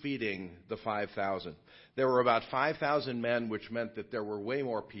Jesus feeding the 5,000. There were about 5,000 men, which meant that there were way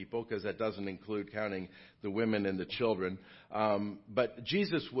more people, because that doesn't include counting the women and the children. But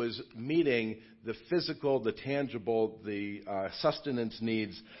Jesus was meeting the physical, the tangible, the sustenance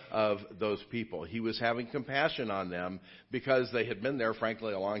needs of those people. He was having compassion on them because they had been there,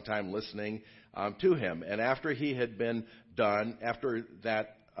 frankly, a long time listening to him. And after he had been done, after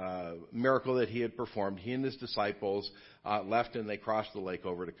that miracle that he had performed, he and his disciples left and they crossed the lake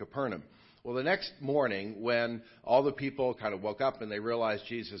over to Capernaum. Well, the next morning, when all the people kind of woke up and they realized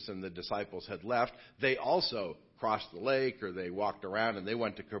Jesus and the disciples had left, they also crossed the lake, or they walked around and they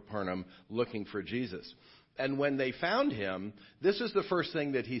went to Capernaum looking for Jesus. And when they found him, this is the first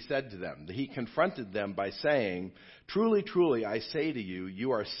thing that he said to them. He confronted them by saying, "Truly, truly, I say to you, you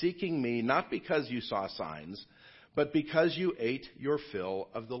are seeking me not because you saw signs, but because you ate your fill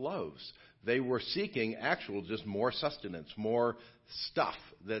of the loaves." They were seeking actual, just more sustenance, more stuff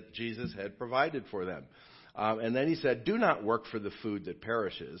that Jesus had provided for them. And then he said, "Do not work for the food that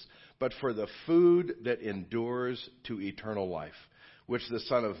perishes, but for the food that endures to eternal life, which the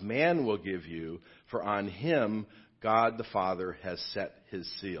Son of Man will give you, for on him God the Father has set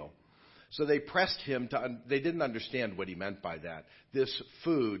his seal." So they pressed him they didn't understand what he meant by that. This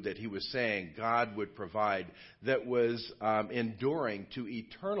food that he was saying God would provide that was enduring to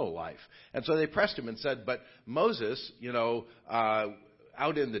eternal life. And so they pressed him and said, "But Moses,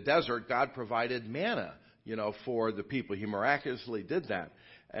 out in the desert, God provided manna, for the people. He miraculously did that."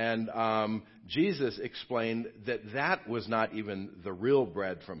 And Jesus explained that was not even the real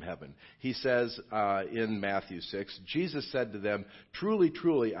bread from heaven. He says in Matthew 6, Jesus said to them, "Truly,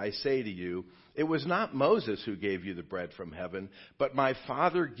 truly, I say to you, it was not Moses who gave you the bread from heaven, but my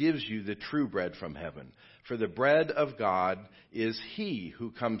Father gives you the true bread from heaven. For the bread of God is he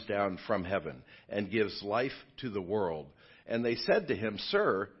who comes down from heaven and gives life to the world." And they said to him,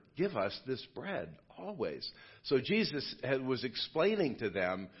 "Sir, give us this bread always." So Jesus was explaining to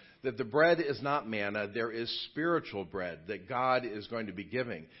them that the bread is not manna, there is spiritual bread that God is going to be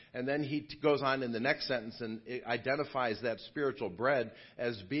giving. And then he goes on in the next sentence and identifies that spiritual bread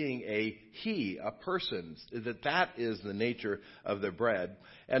as being a person, that is the nature of the bread.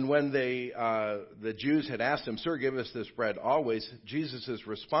 And when the Jews had asked him, "Sir, give us this bread always," Jesus'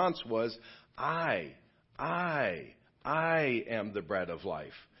 response was, I am the bread of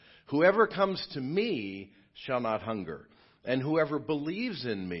life. Whoever comes to me shall not hunger, and whoever believes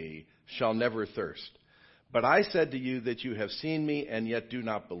in me shall never thirst. But I said to you that you have seen me and yet do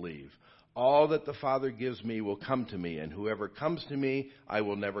not believe. All that the Father gives me will come to me, and whoever comes to me I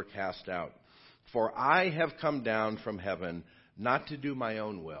will never cast out. For I have come down from heaven not to do my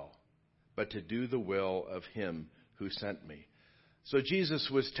own will, but to do the will of him who sent me." So Jesus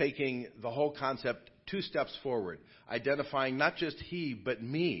was taking the whole concept 2 steps forward, identifying not just he, but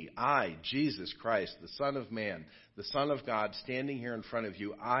me, I, Jesus Christ, the Son of Man, the Son of God, standing here in front of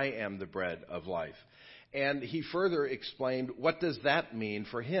you. I am the bread of life. And he further explained, what does that mean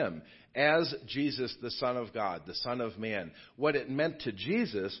for him? As Jesus, the Son of God, the Son of Man, what it meant to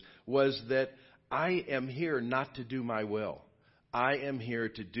Jesus was that I am here not to do my will. I am here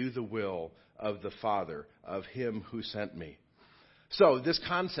to do the will of the Father, of him who sent me. So this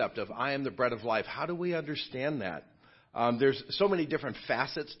concept of I am the bread of life, how do we understand that? There's so many different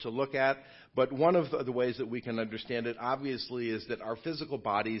facets to look at, but one of the ways that we can understand it, obviously, is that our physical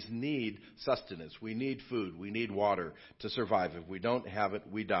bodies need sustenance. We need food. We need water to survive. If we don't have it,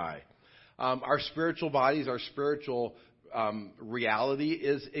 we die. Our spiritual bodies, our spiritual reality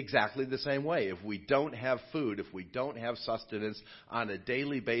is exactly the same way. If we don't have food, if we don't have sustenance on a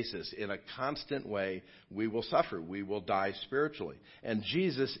daily basis, in a constant way, we will suffer. We will die spiritually. And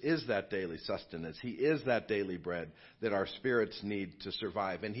Jesus is that daily sustenance. He is that daily bread that our spirits need to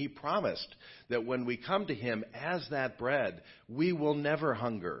survive. And he promised that when we come to him as that bread, we will never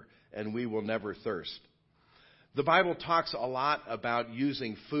hunger and we will never thirst. The Bible talks a lot about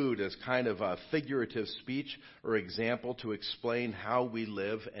using food as kind of a figurative speech or example to explain how we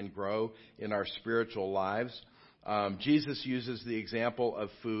live and grow in our spiritual lives. Jesus uses the example of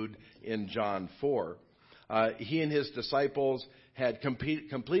food in John 4. He and his disciples had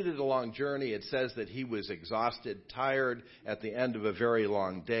completed a long journey. It says that he was exhausted, tired at the end of a very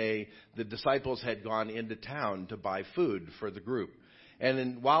long day. The disciples had gone into town to buy food for the group. And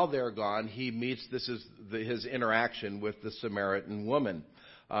then while they're gone, he meets, his interaction with the Samaritan woman,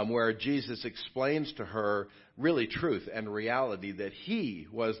 where Jesus explains to her really truth and reality that he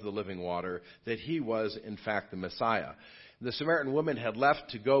was the living water, that he was, in fact, the Messiah. The Samaritan woman had left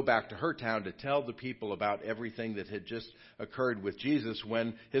to go back to her town to tell the people about everything that had just occurred with Jesus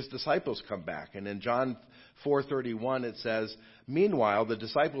when his disciples come back. And in John 4:31 it says, "Meanwhile, the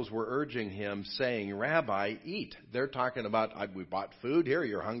disciples were urging him, saying, 'Rabbi, eat.'" They're talking about, "We bought food. Here,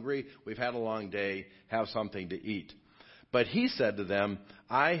 you're hungry. We've had a long day. Have something to eat." But he said to them,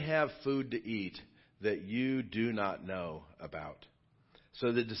 "I have food to eat that you do not know about."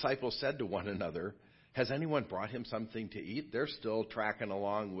 So the disciples said to one another, "Has anyone brought him something to eat?" They're still tracking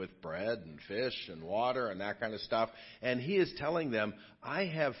along with bread and fish and water and that kind of stuff. And he is telling them, "I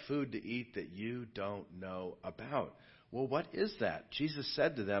have food to eat that you don't know about." Well, what is that? Jesus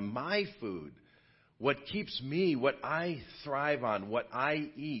said to them, "My food, what keeps me, what I thrive on, what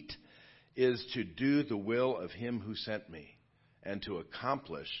I eat, is to do the will of him who sent me and to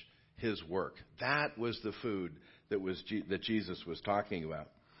accomplish his work." That was the food that Jesus was talking about.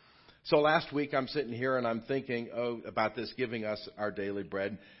 So last week I'm sitting here and I'm thinking about this giving us our daily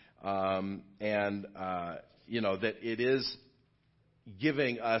bread, that it is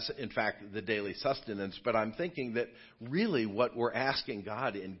giving us, in fact, the daily sustenance. But I'm thinking that really what we're asking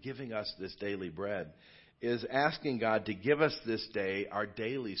God in giving us this daily bread is asking God to give us this day our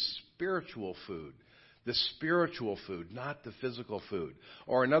daily spiritual food. The spiritual food, not the physical food.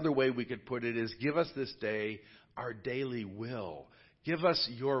 Or another way we could put it is give us this day our daily will. Give us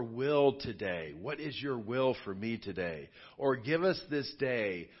your will today. What is your will for me today? Or give us this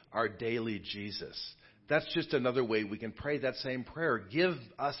day our daily Jesus. That's just another way we can pray that same prayer. Give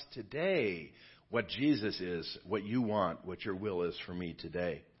us today what Jesus is, what you want, what your will is for me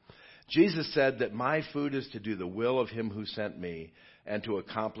today. Jesus said that my food is to do the will of him who sent me and to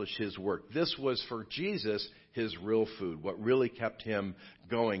accomplish his work. This was for Jesus his real food, what really kept him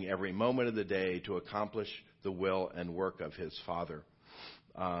going every moment of the day to accomplish the will and work of his Father.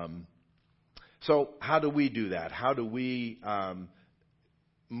 So how do we do that? How do we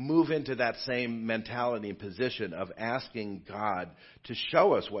move into that same mentality and position of asking God to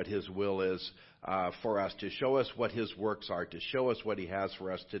show us what his will is for us, to show us what his works are, to show us what he has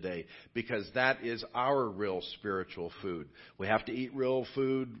for us today, because that is our real spiritual food. We have to eat real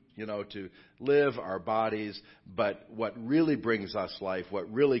food, to live our bodies, but what really brings us life,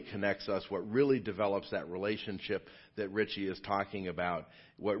 what really connects us, what really develops that relationship that Richie is talking about,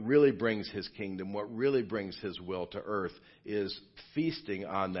 what really brings his kingdom, what really brings his will to earth is feasting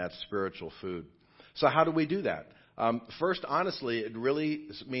on that spiritual food. So how do we do that? First, honestly, it really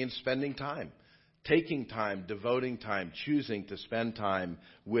means spending time. Taking time, devoting time, choosing to spend time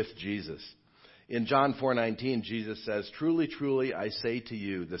with Jesus. In John 4:19, Jesus says, "Truly, truly, I say to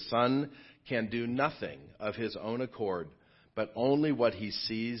you, the Son can do nothing of his own accord, but only what he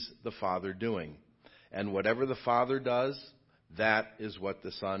sees the Father doing. And whatever the Father does, that is what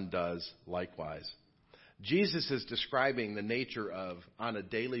the Son does likewise." Jesus is describing the nature of, on a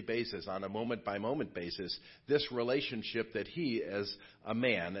daily basis, on a moment-by-moment basis, this relationship that he, as a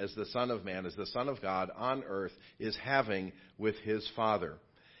man, as the Son of Man, as the Son of God on earth, is having with his Father.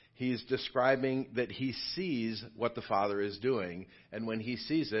 He's describing that he sees what the Father is doing, and when he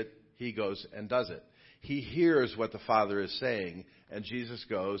sees it, he goes and does it. He hears what the Father is saying, and Jesus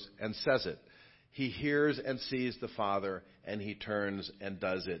goes and says it. He hears and sees the Father, and he turns and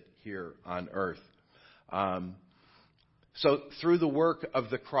does it here on earth. So through the work of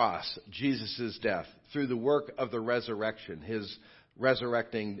the cross, Jesus' death, through the work of the resurrection, his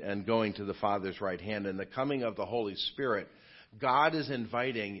resurrecting and going to the Father's right hand, and the coming of the Holy Spirit, God is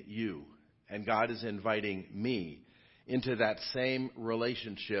inviting you and God is inviting me into that same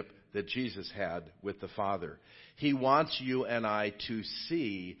relationship that Jesus had with the Father. He wants you and I to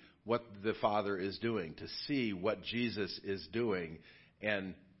see what the Father is doing, to see what Jesus is doing,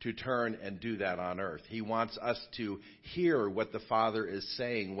 and to turn and do that on earth. He wants us to hear what the Father is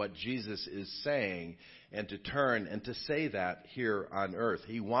saying, what Jesus is saying, and to turn and to say that here on earth.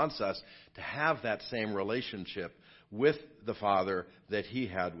 He wants us to have that same relationship with the Father that he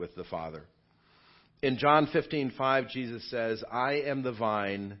had with the Father. In John 15:5, Jesus says, "I am the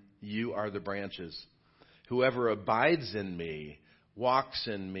vine, you are the branches. Whoever abides in me, walks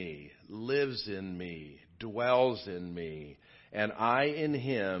in me, lives in me, dwells in me, and I in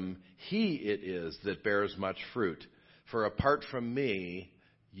him, he it is that bears much fruit. For apart from me,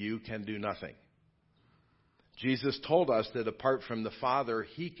 you can do nothing." Jesus told us that apart from the Father,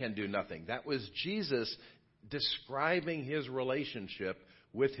 he can do nothing. That was Jesus describing his relationship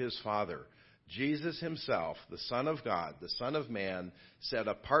with his Father. Jesus himself, the Son of God, the Son of Man, said,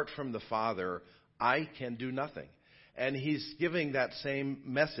 apart from the Father, I can do nothing. And he's giving that same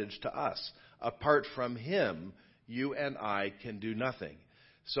message to us. Apart from him, you and I can do nothing.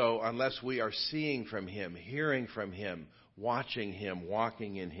 So unless we are seeing from him, hearing from him, watching him,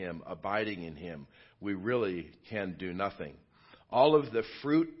 walking in him, abiding in him, we really can do nothing. All of the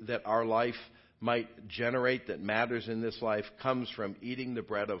fruit that our life might generate that matters in this life comes from eating the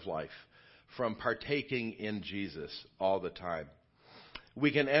bread of life, from partaking in Jesus all the time.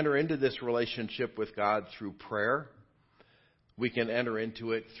 We can enter into this relationship with God through prayer. We can enter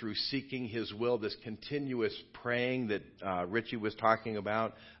into it through seeking his will, this continuous praying that Richie was talking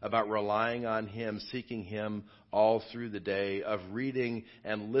about relying on him, seeking him all through the day, of reading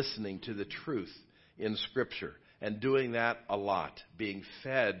and listening to the truth in Scripture, and doing that a lot, being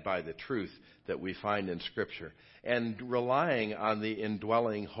fed by the truth that we find in Scripture, and relying on the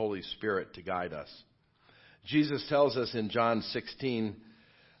indwelling Holy Spirit to guide us. Jesus tells us in John 16,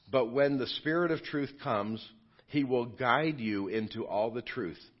 "But when the Spirit of truth comes, he will guide you into all the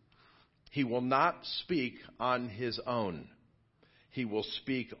truth. He will not speak on his own. He will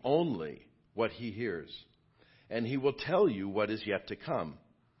speak only what he hears, and he will tell you what is yet to come.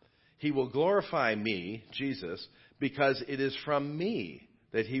 He will glorify me," Jesus, "because it is from me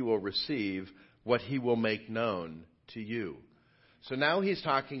that he will receive what he will make known to you." So now he's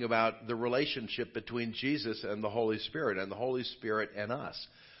talking about the relationship between Jesus and the Holy Spirit, and the Holy Spirit and us.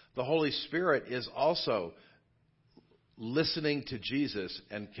 The Holy Spirit is also listening to Jesus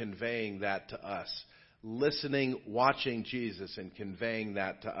and conveying that to us. Listening, watching Jesus and conveying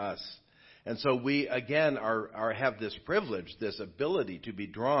that to us. And so we, again, have this privilege, this ability to be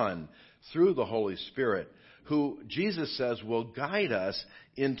drawn through the Holy Spirit, who Jesus says will guide us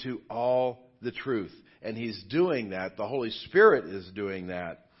into all the truth. And he's doing that, the Holy Spirit is doing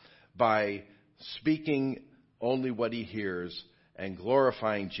that, by speaking only what he hears and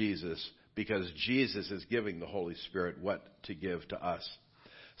glorifying Jesus, because Jesus is giving the Holy Spirit what to give to us.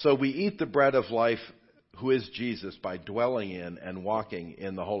 So we eat the bread of life, who is Jesus, by dwelling in and walking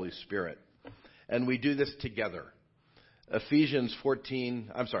in the Holy Spirit. And we do this together. Ephesians 4:15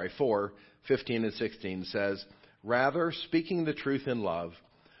 and 16 says, "Rather, speaking the truth in love,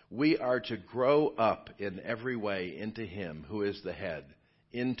 we are to grow up in every way into him who is the head,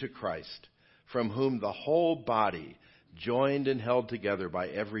 into Christ, from whom the whole body, joined and held together by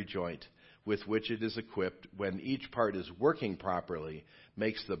every joint with which it is equipped, when each part is working properly,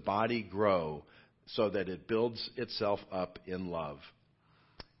 makes the body grow so that it builds itself up in love."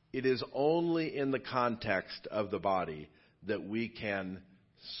 It is only in the context of the body that we can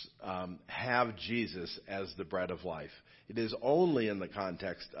have Jesus as the bread of life. It is only in the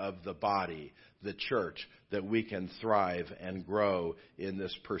context of the body, the church, that we can thrive and grow in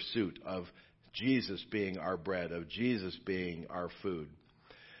this pursuit of Jesus being our bread, of Jesus being our food.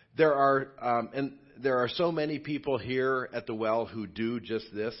 There are so many people here at the well who do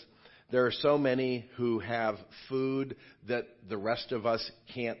just this. There are so many who have food that the rest of us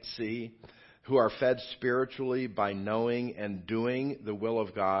can't see, who are fed spiritually by knowing and doing the will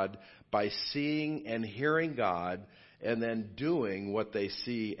of God, by seeing and hearing God, and then doing what they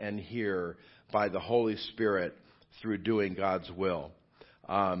see and hear by the Holy Spirit through doing God's will.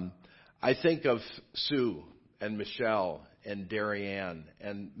 I think of Sue and Michelle and Darianne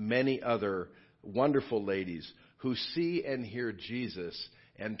and many other wonderful ladies who see and hear Jesus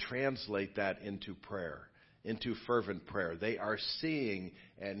and translate that into prayer, into fervent prayer. They are seeing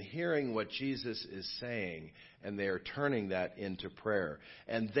and hearing what Jesus is saying, and they are turning that into prayer.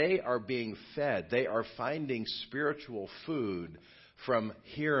 And they are being fed. They are finding spiritual food from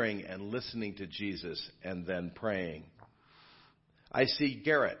hearing and listening to Jesus and then praying. I see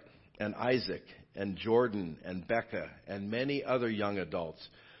Garrett and Isaac and Jordan and Becca and many other young adults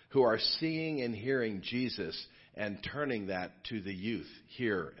who are seeing and hearing Jesus and turning that to the youth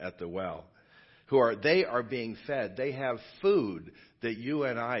here at the well. They are being fed. They have food that you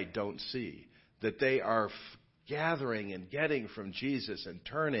and I don't see, that they are gathering and getting from Jesus and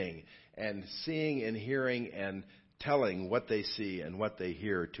turning and seeing and hearing and telling what they see and what they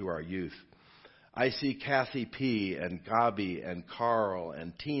hear to our youth. I see Kathy P. and Gabi and Carl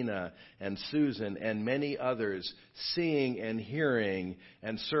and Tina and Susan and many others seeing and hearing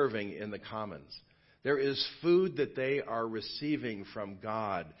and serving in the Commons. There is food that they are receiving from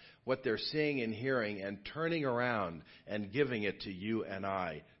God, what they're seeing and hearing and turning around and giving it to you and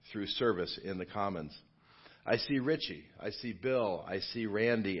I through service in the Commons. I see Richie, I see Bill, I see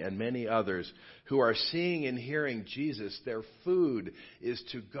Randy, and many others who are seeing and hearing Jesus. Their food is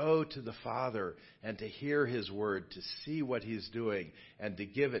to go to the Father and to hear His word, to see what He's doing, and to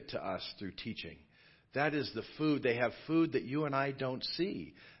give it to us through teaching. That is the food. They have food that you and I don't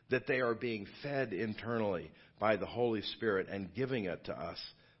see, that they are being fed internally by the Holy Spirit and giving it to us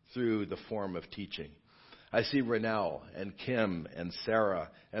through the form of teaching. I see Renelle and Kim and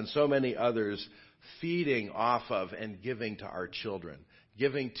Sarah and so many others feeding off of and giving to our children,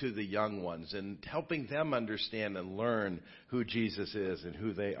 giving to the young ones and helping them understand and learn who Jesus is and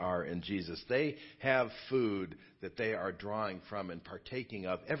who they are in Jesus. They have food that they are drawing from and partaking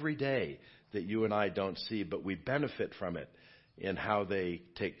of every day that you and I don't see, but we benefit from it in how they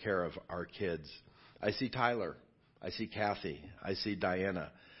take care of our kids. I see Tyler. I see Kathy. I see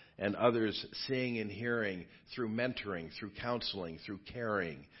Diana. And others seeing and hearing through mentoring, through counseling, through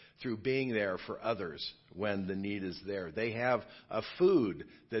caring, through being there for others when the need is there. They have a food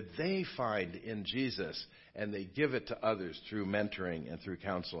that they find in Jesus, and they give it to others through mentoring and through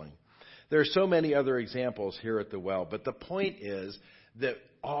counseling. There are so many other examples here at the well, but the point is that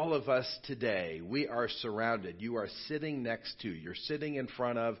all of us today, we are surrounded. You are sitting next to, you're sitting in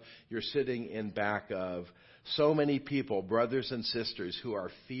front of, you're sitting in back of so many people, brothers and sisters, who are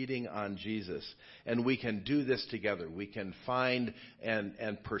feeding on Jesus. And we can do this together. We can find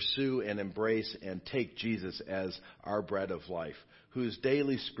and pursue and embrace and take Jesus as our bread of life, whose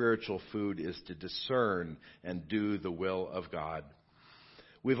daily spiritual food is to discern and do the will of God.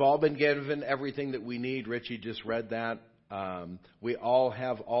 We've all been given everything that we need. Richie just read that. We all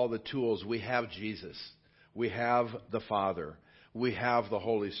have all the tools. We have Jesus. We have the Father. We have the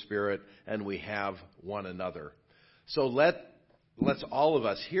Holy Spirit, and we have one another. So let's all of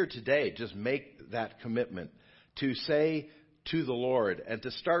us here today just make that commitment to say to the Lord and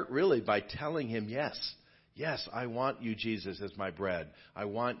to start really by telling Him, yes, I want you, Jesus, as my bread. I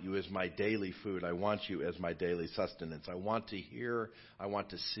want you as my daily food. I want you as my daily sustenance. I want to hear, I want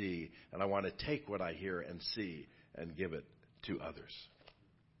to see, and I want to take what I hear and see and give it to others.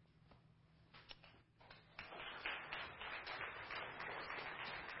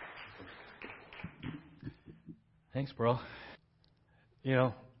 Thanks, bro.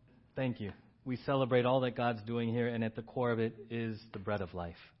 Thank you. We celebrate all that God's doing here, and at the core of it is the bread of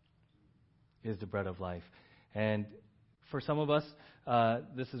life. Is the bread of life. And for some of us,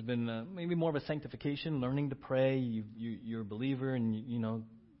 this has been maybe more of a sanctification, learning to pray. You're a believer, and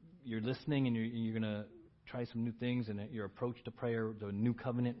you're listening, and you're going to try some new things, and your approach to prayer, the new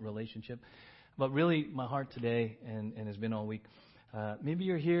covenant relationship. But really, my heart today, and has been all week, maybe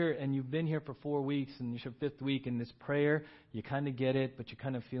you're here and you've been here for 4 weeks and it's your 5th week in this prayer. You kind of get it, but you're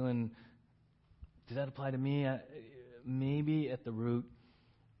kind of feeling, does that apply to me? Maybe at the root,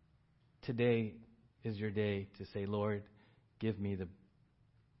 today is your day to say, Lord, give me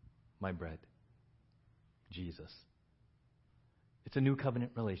my bread, Jesus. It's a new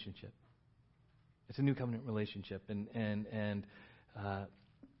covenant relationship. It's a new covenant relationship. And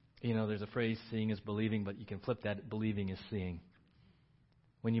there's a phrase, seeing is believing, but you can flip that, believing is seeing.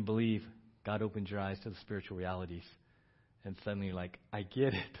 When you believe, God opens your eyes to the spiritual realities. And suddenly you're like, I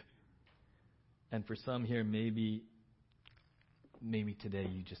get it. And for some here, maybe today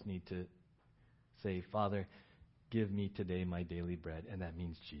you just need to say, Father, give me today my daily bread. And that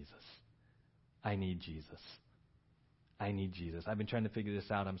means Jesus. I need Jesus. I need Jesus. I've been trying to figure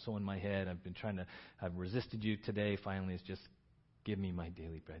this out. I'm so in my head. I've resisted you today. Finally, it's just give me my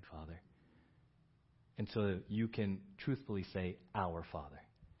daily bread, Father. And so you can truthfully say, our Father.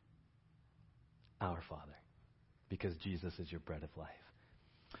 Our Father. Because Jesus is your bread of life.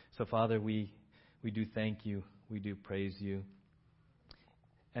 So, Father, we do thank you. We do praise you.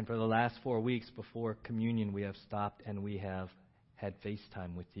 And for the last 4 weeks before communion, we have stopped and we have had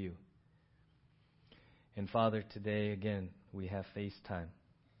FaceTime with you. And Father, today, again, we have FaceTime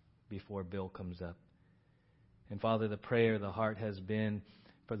before Bill comes up. And Father, the prayer, the heart has been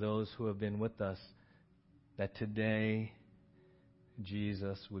for those who have been with us, that today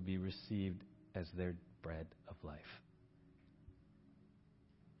Jesus would be received as their bread of life.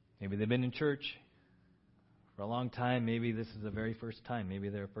 Maybe they've been in church for a long time. Maybe this is the very first time. Maybe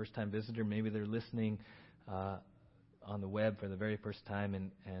they're a first-time visitor. Maybe they're listening on the web for the very first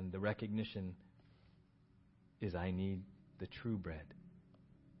time, and the recognition is, I need the true bread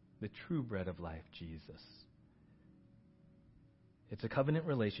of life, Jesus. It's a covenant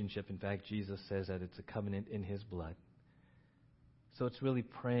relationship. In fact, Jesus says that it's a covenant in His blood. So it's really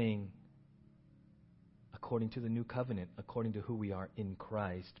praying according to the new covenant, according to who we are in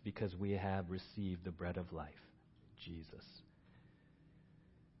Christ, because we have received the bread of life, Jesus.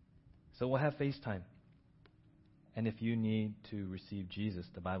 So we'll have FaceTime. And if you need to receive Jesus,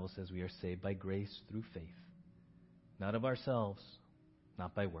 the Bible says we are saved by grace through faith. Not of ourselves,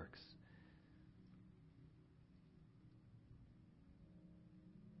 not by works.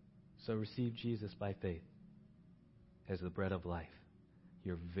 So receive Jesus by faith as the bread of life.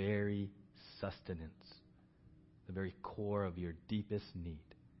 Your very sustenance, the very core of your deepest need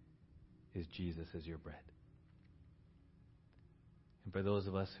is Jesus as your bread. And for those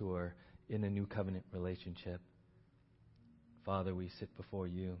of us who are in a new covenant relationship, Father, we sit before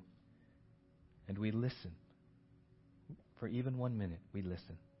you and we listen. For even 1 minute, we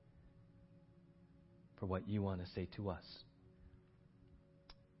listen for what you want to say to us.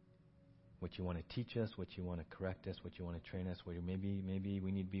 What you want to teach us, what you want to correct us, what you want to train us, where maybe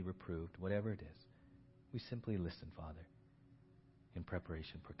we need to be reproved, whatever it is. We simply listen, Father, in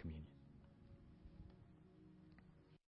preparation for communion.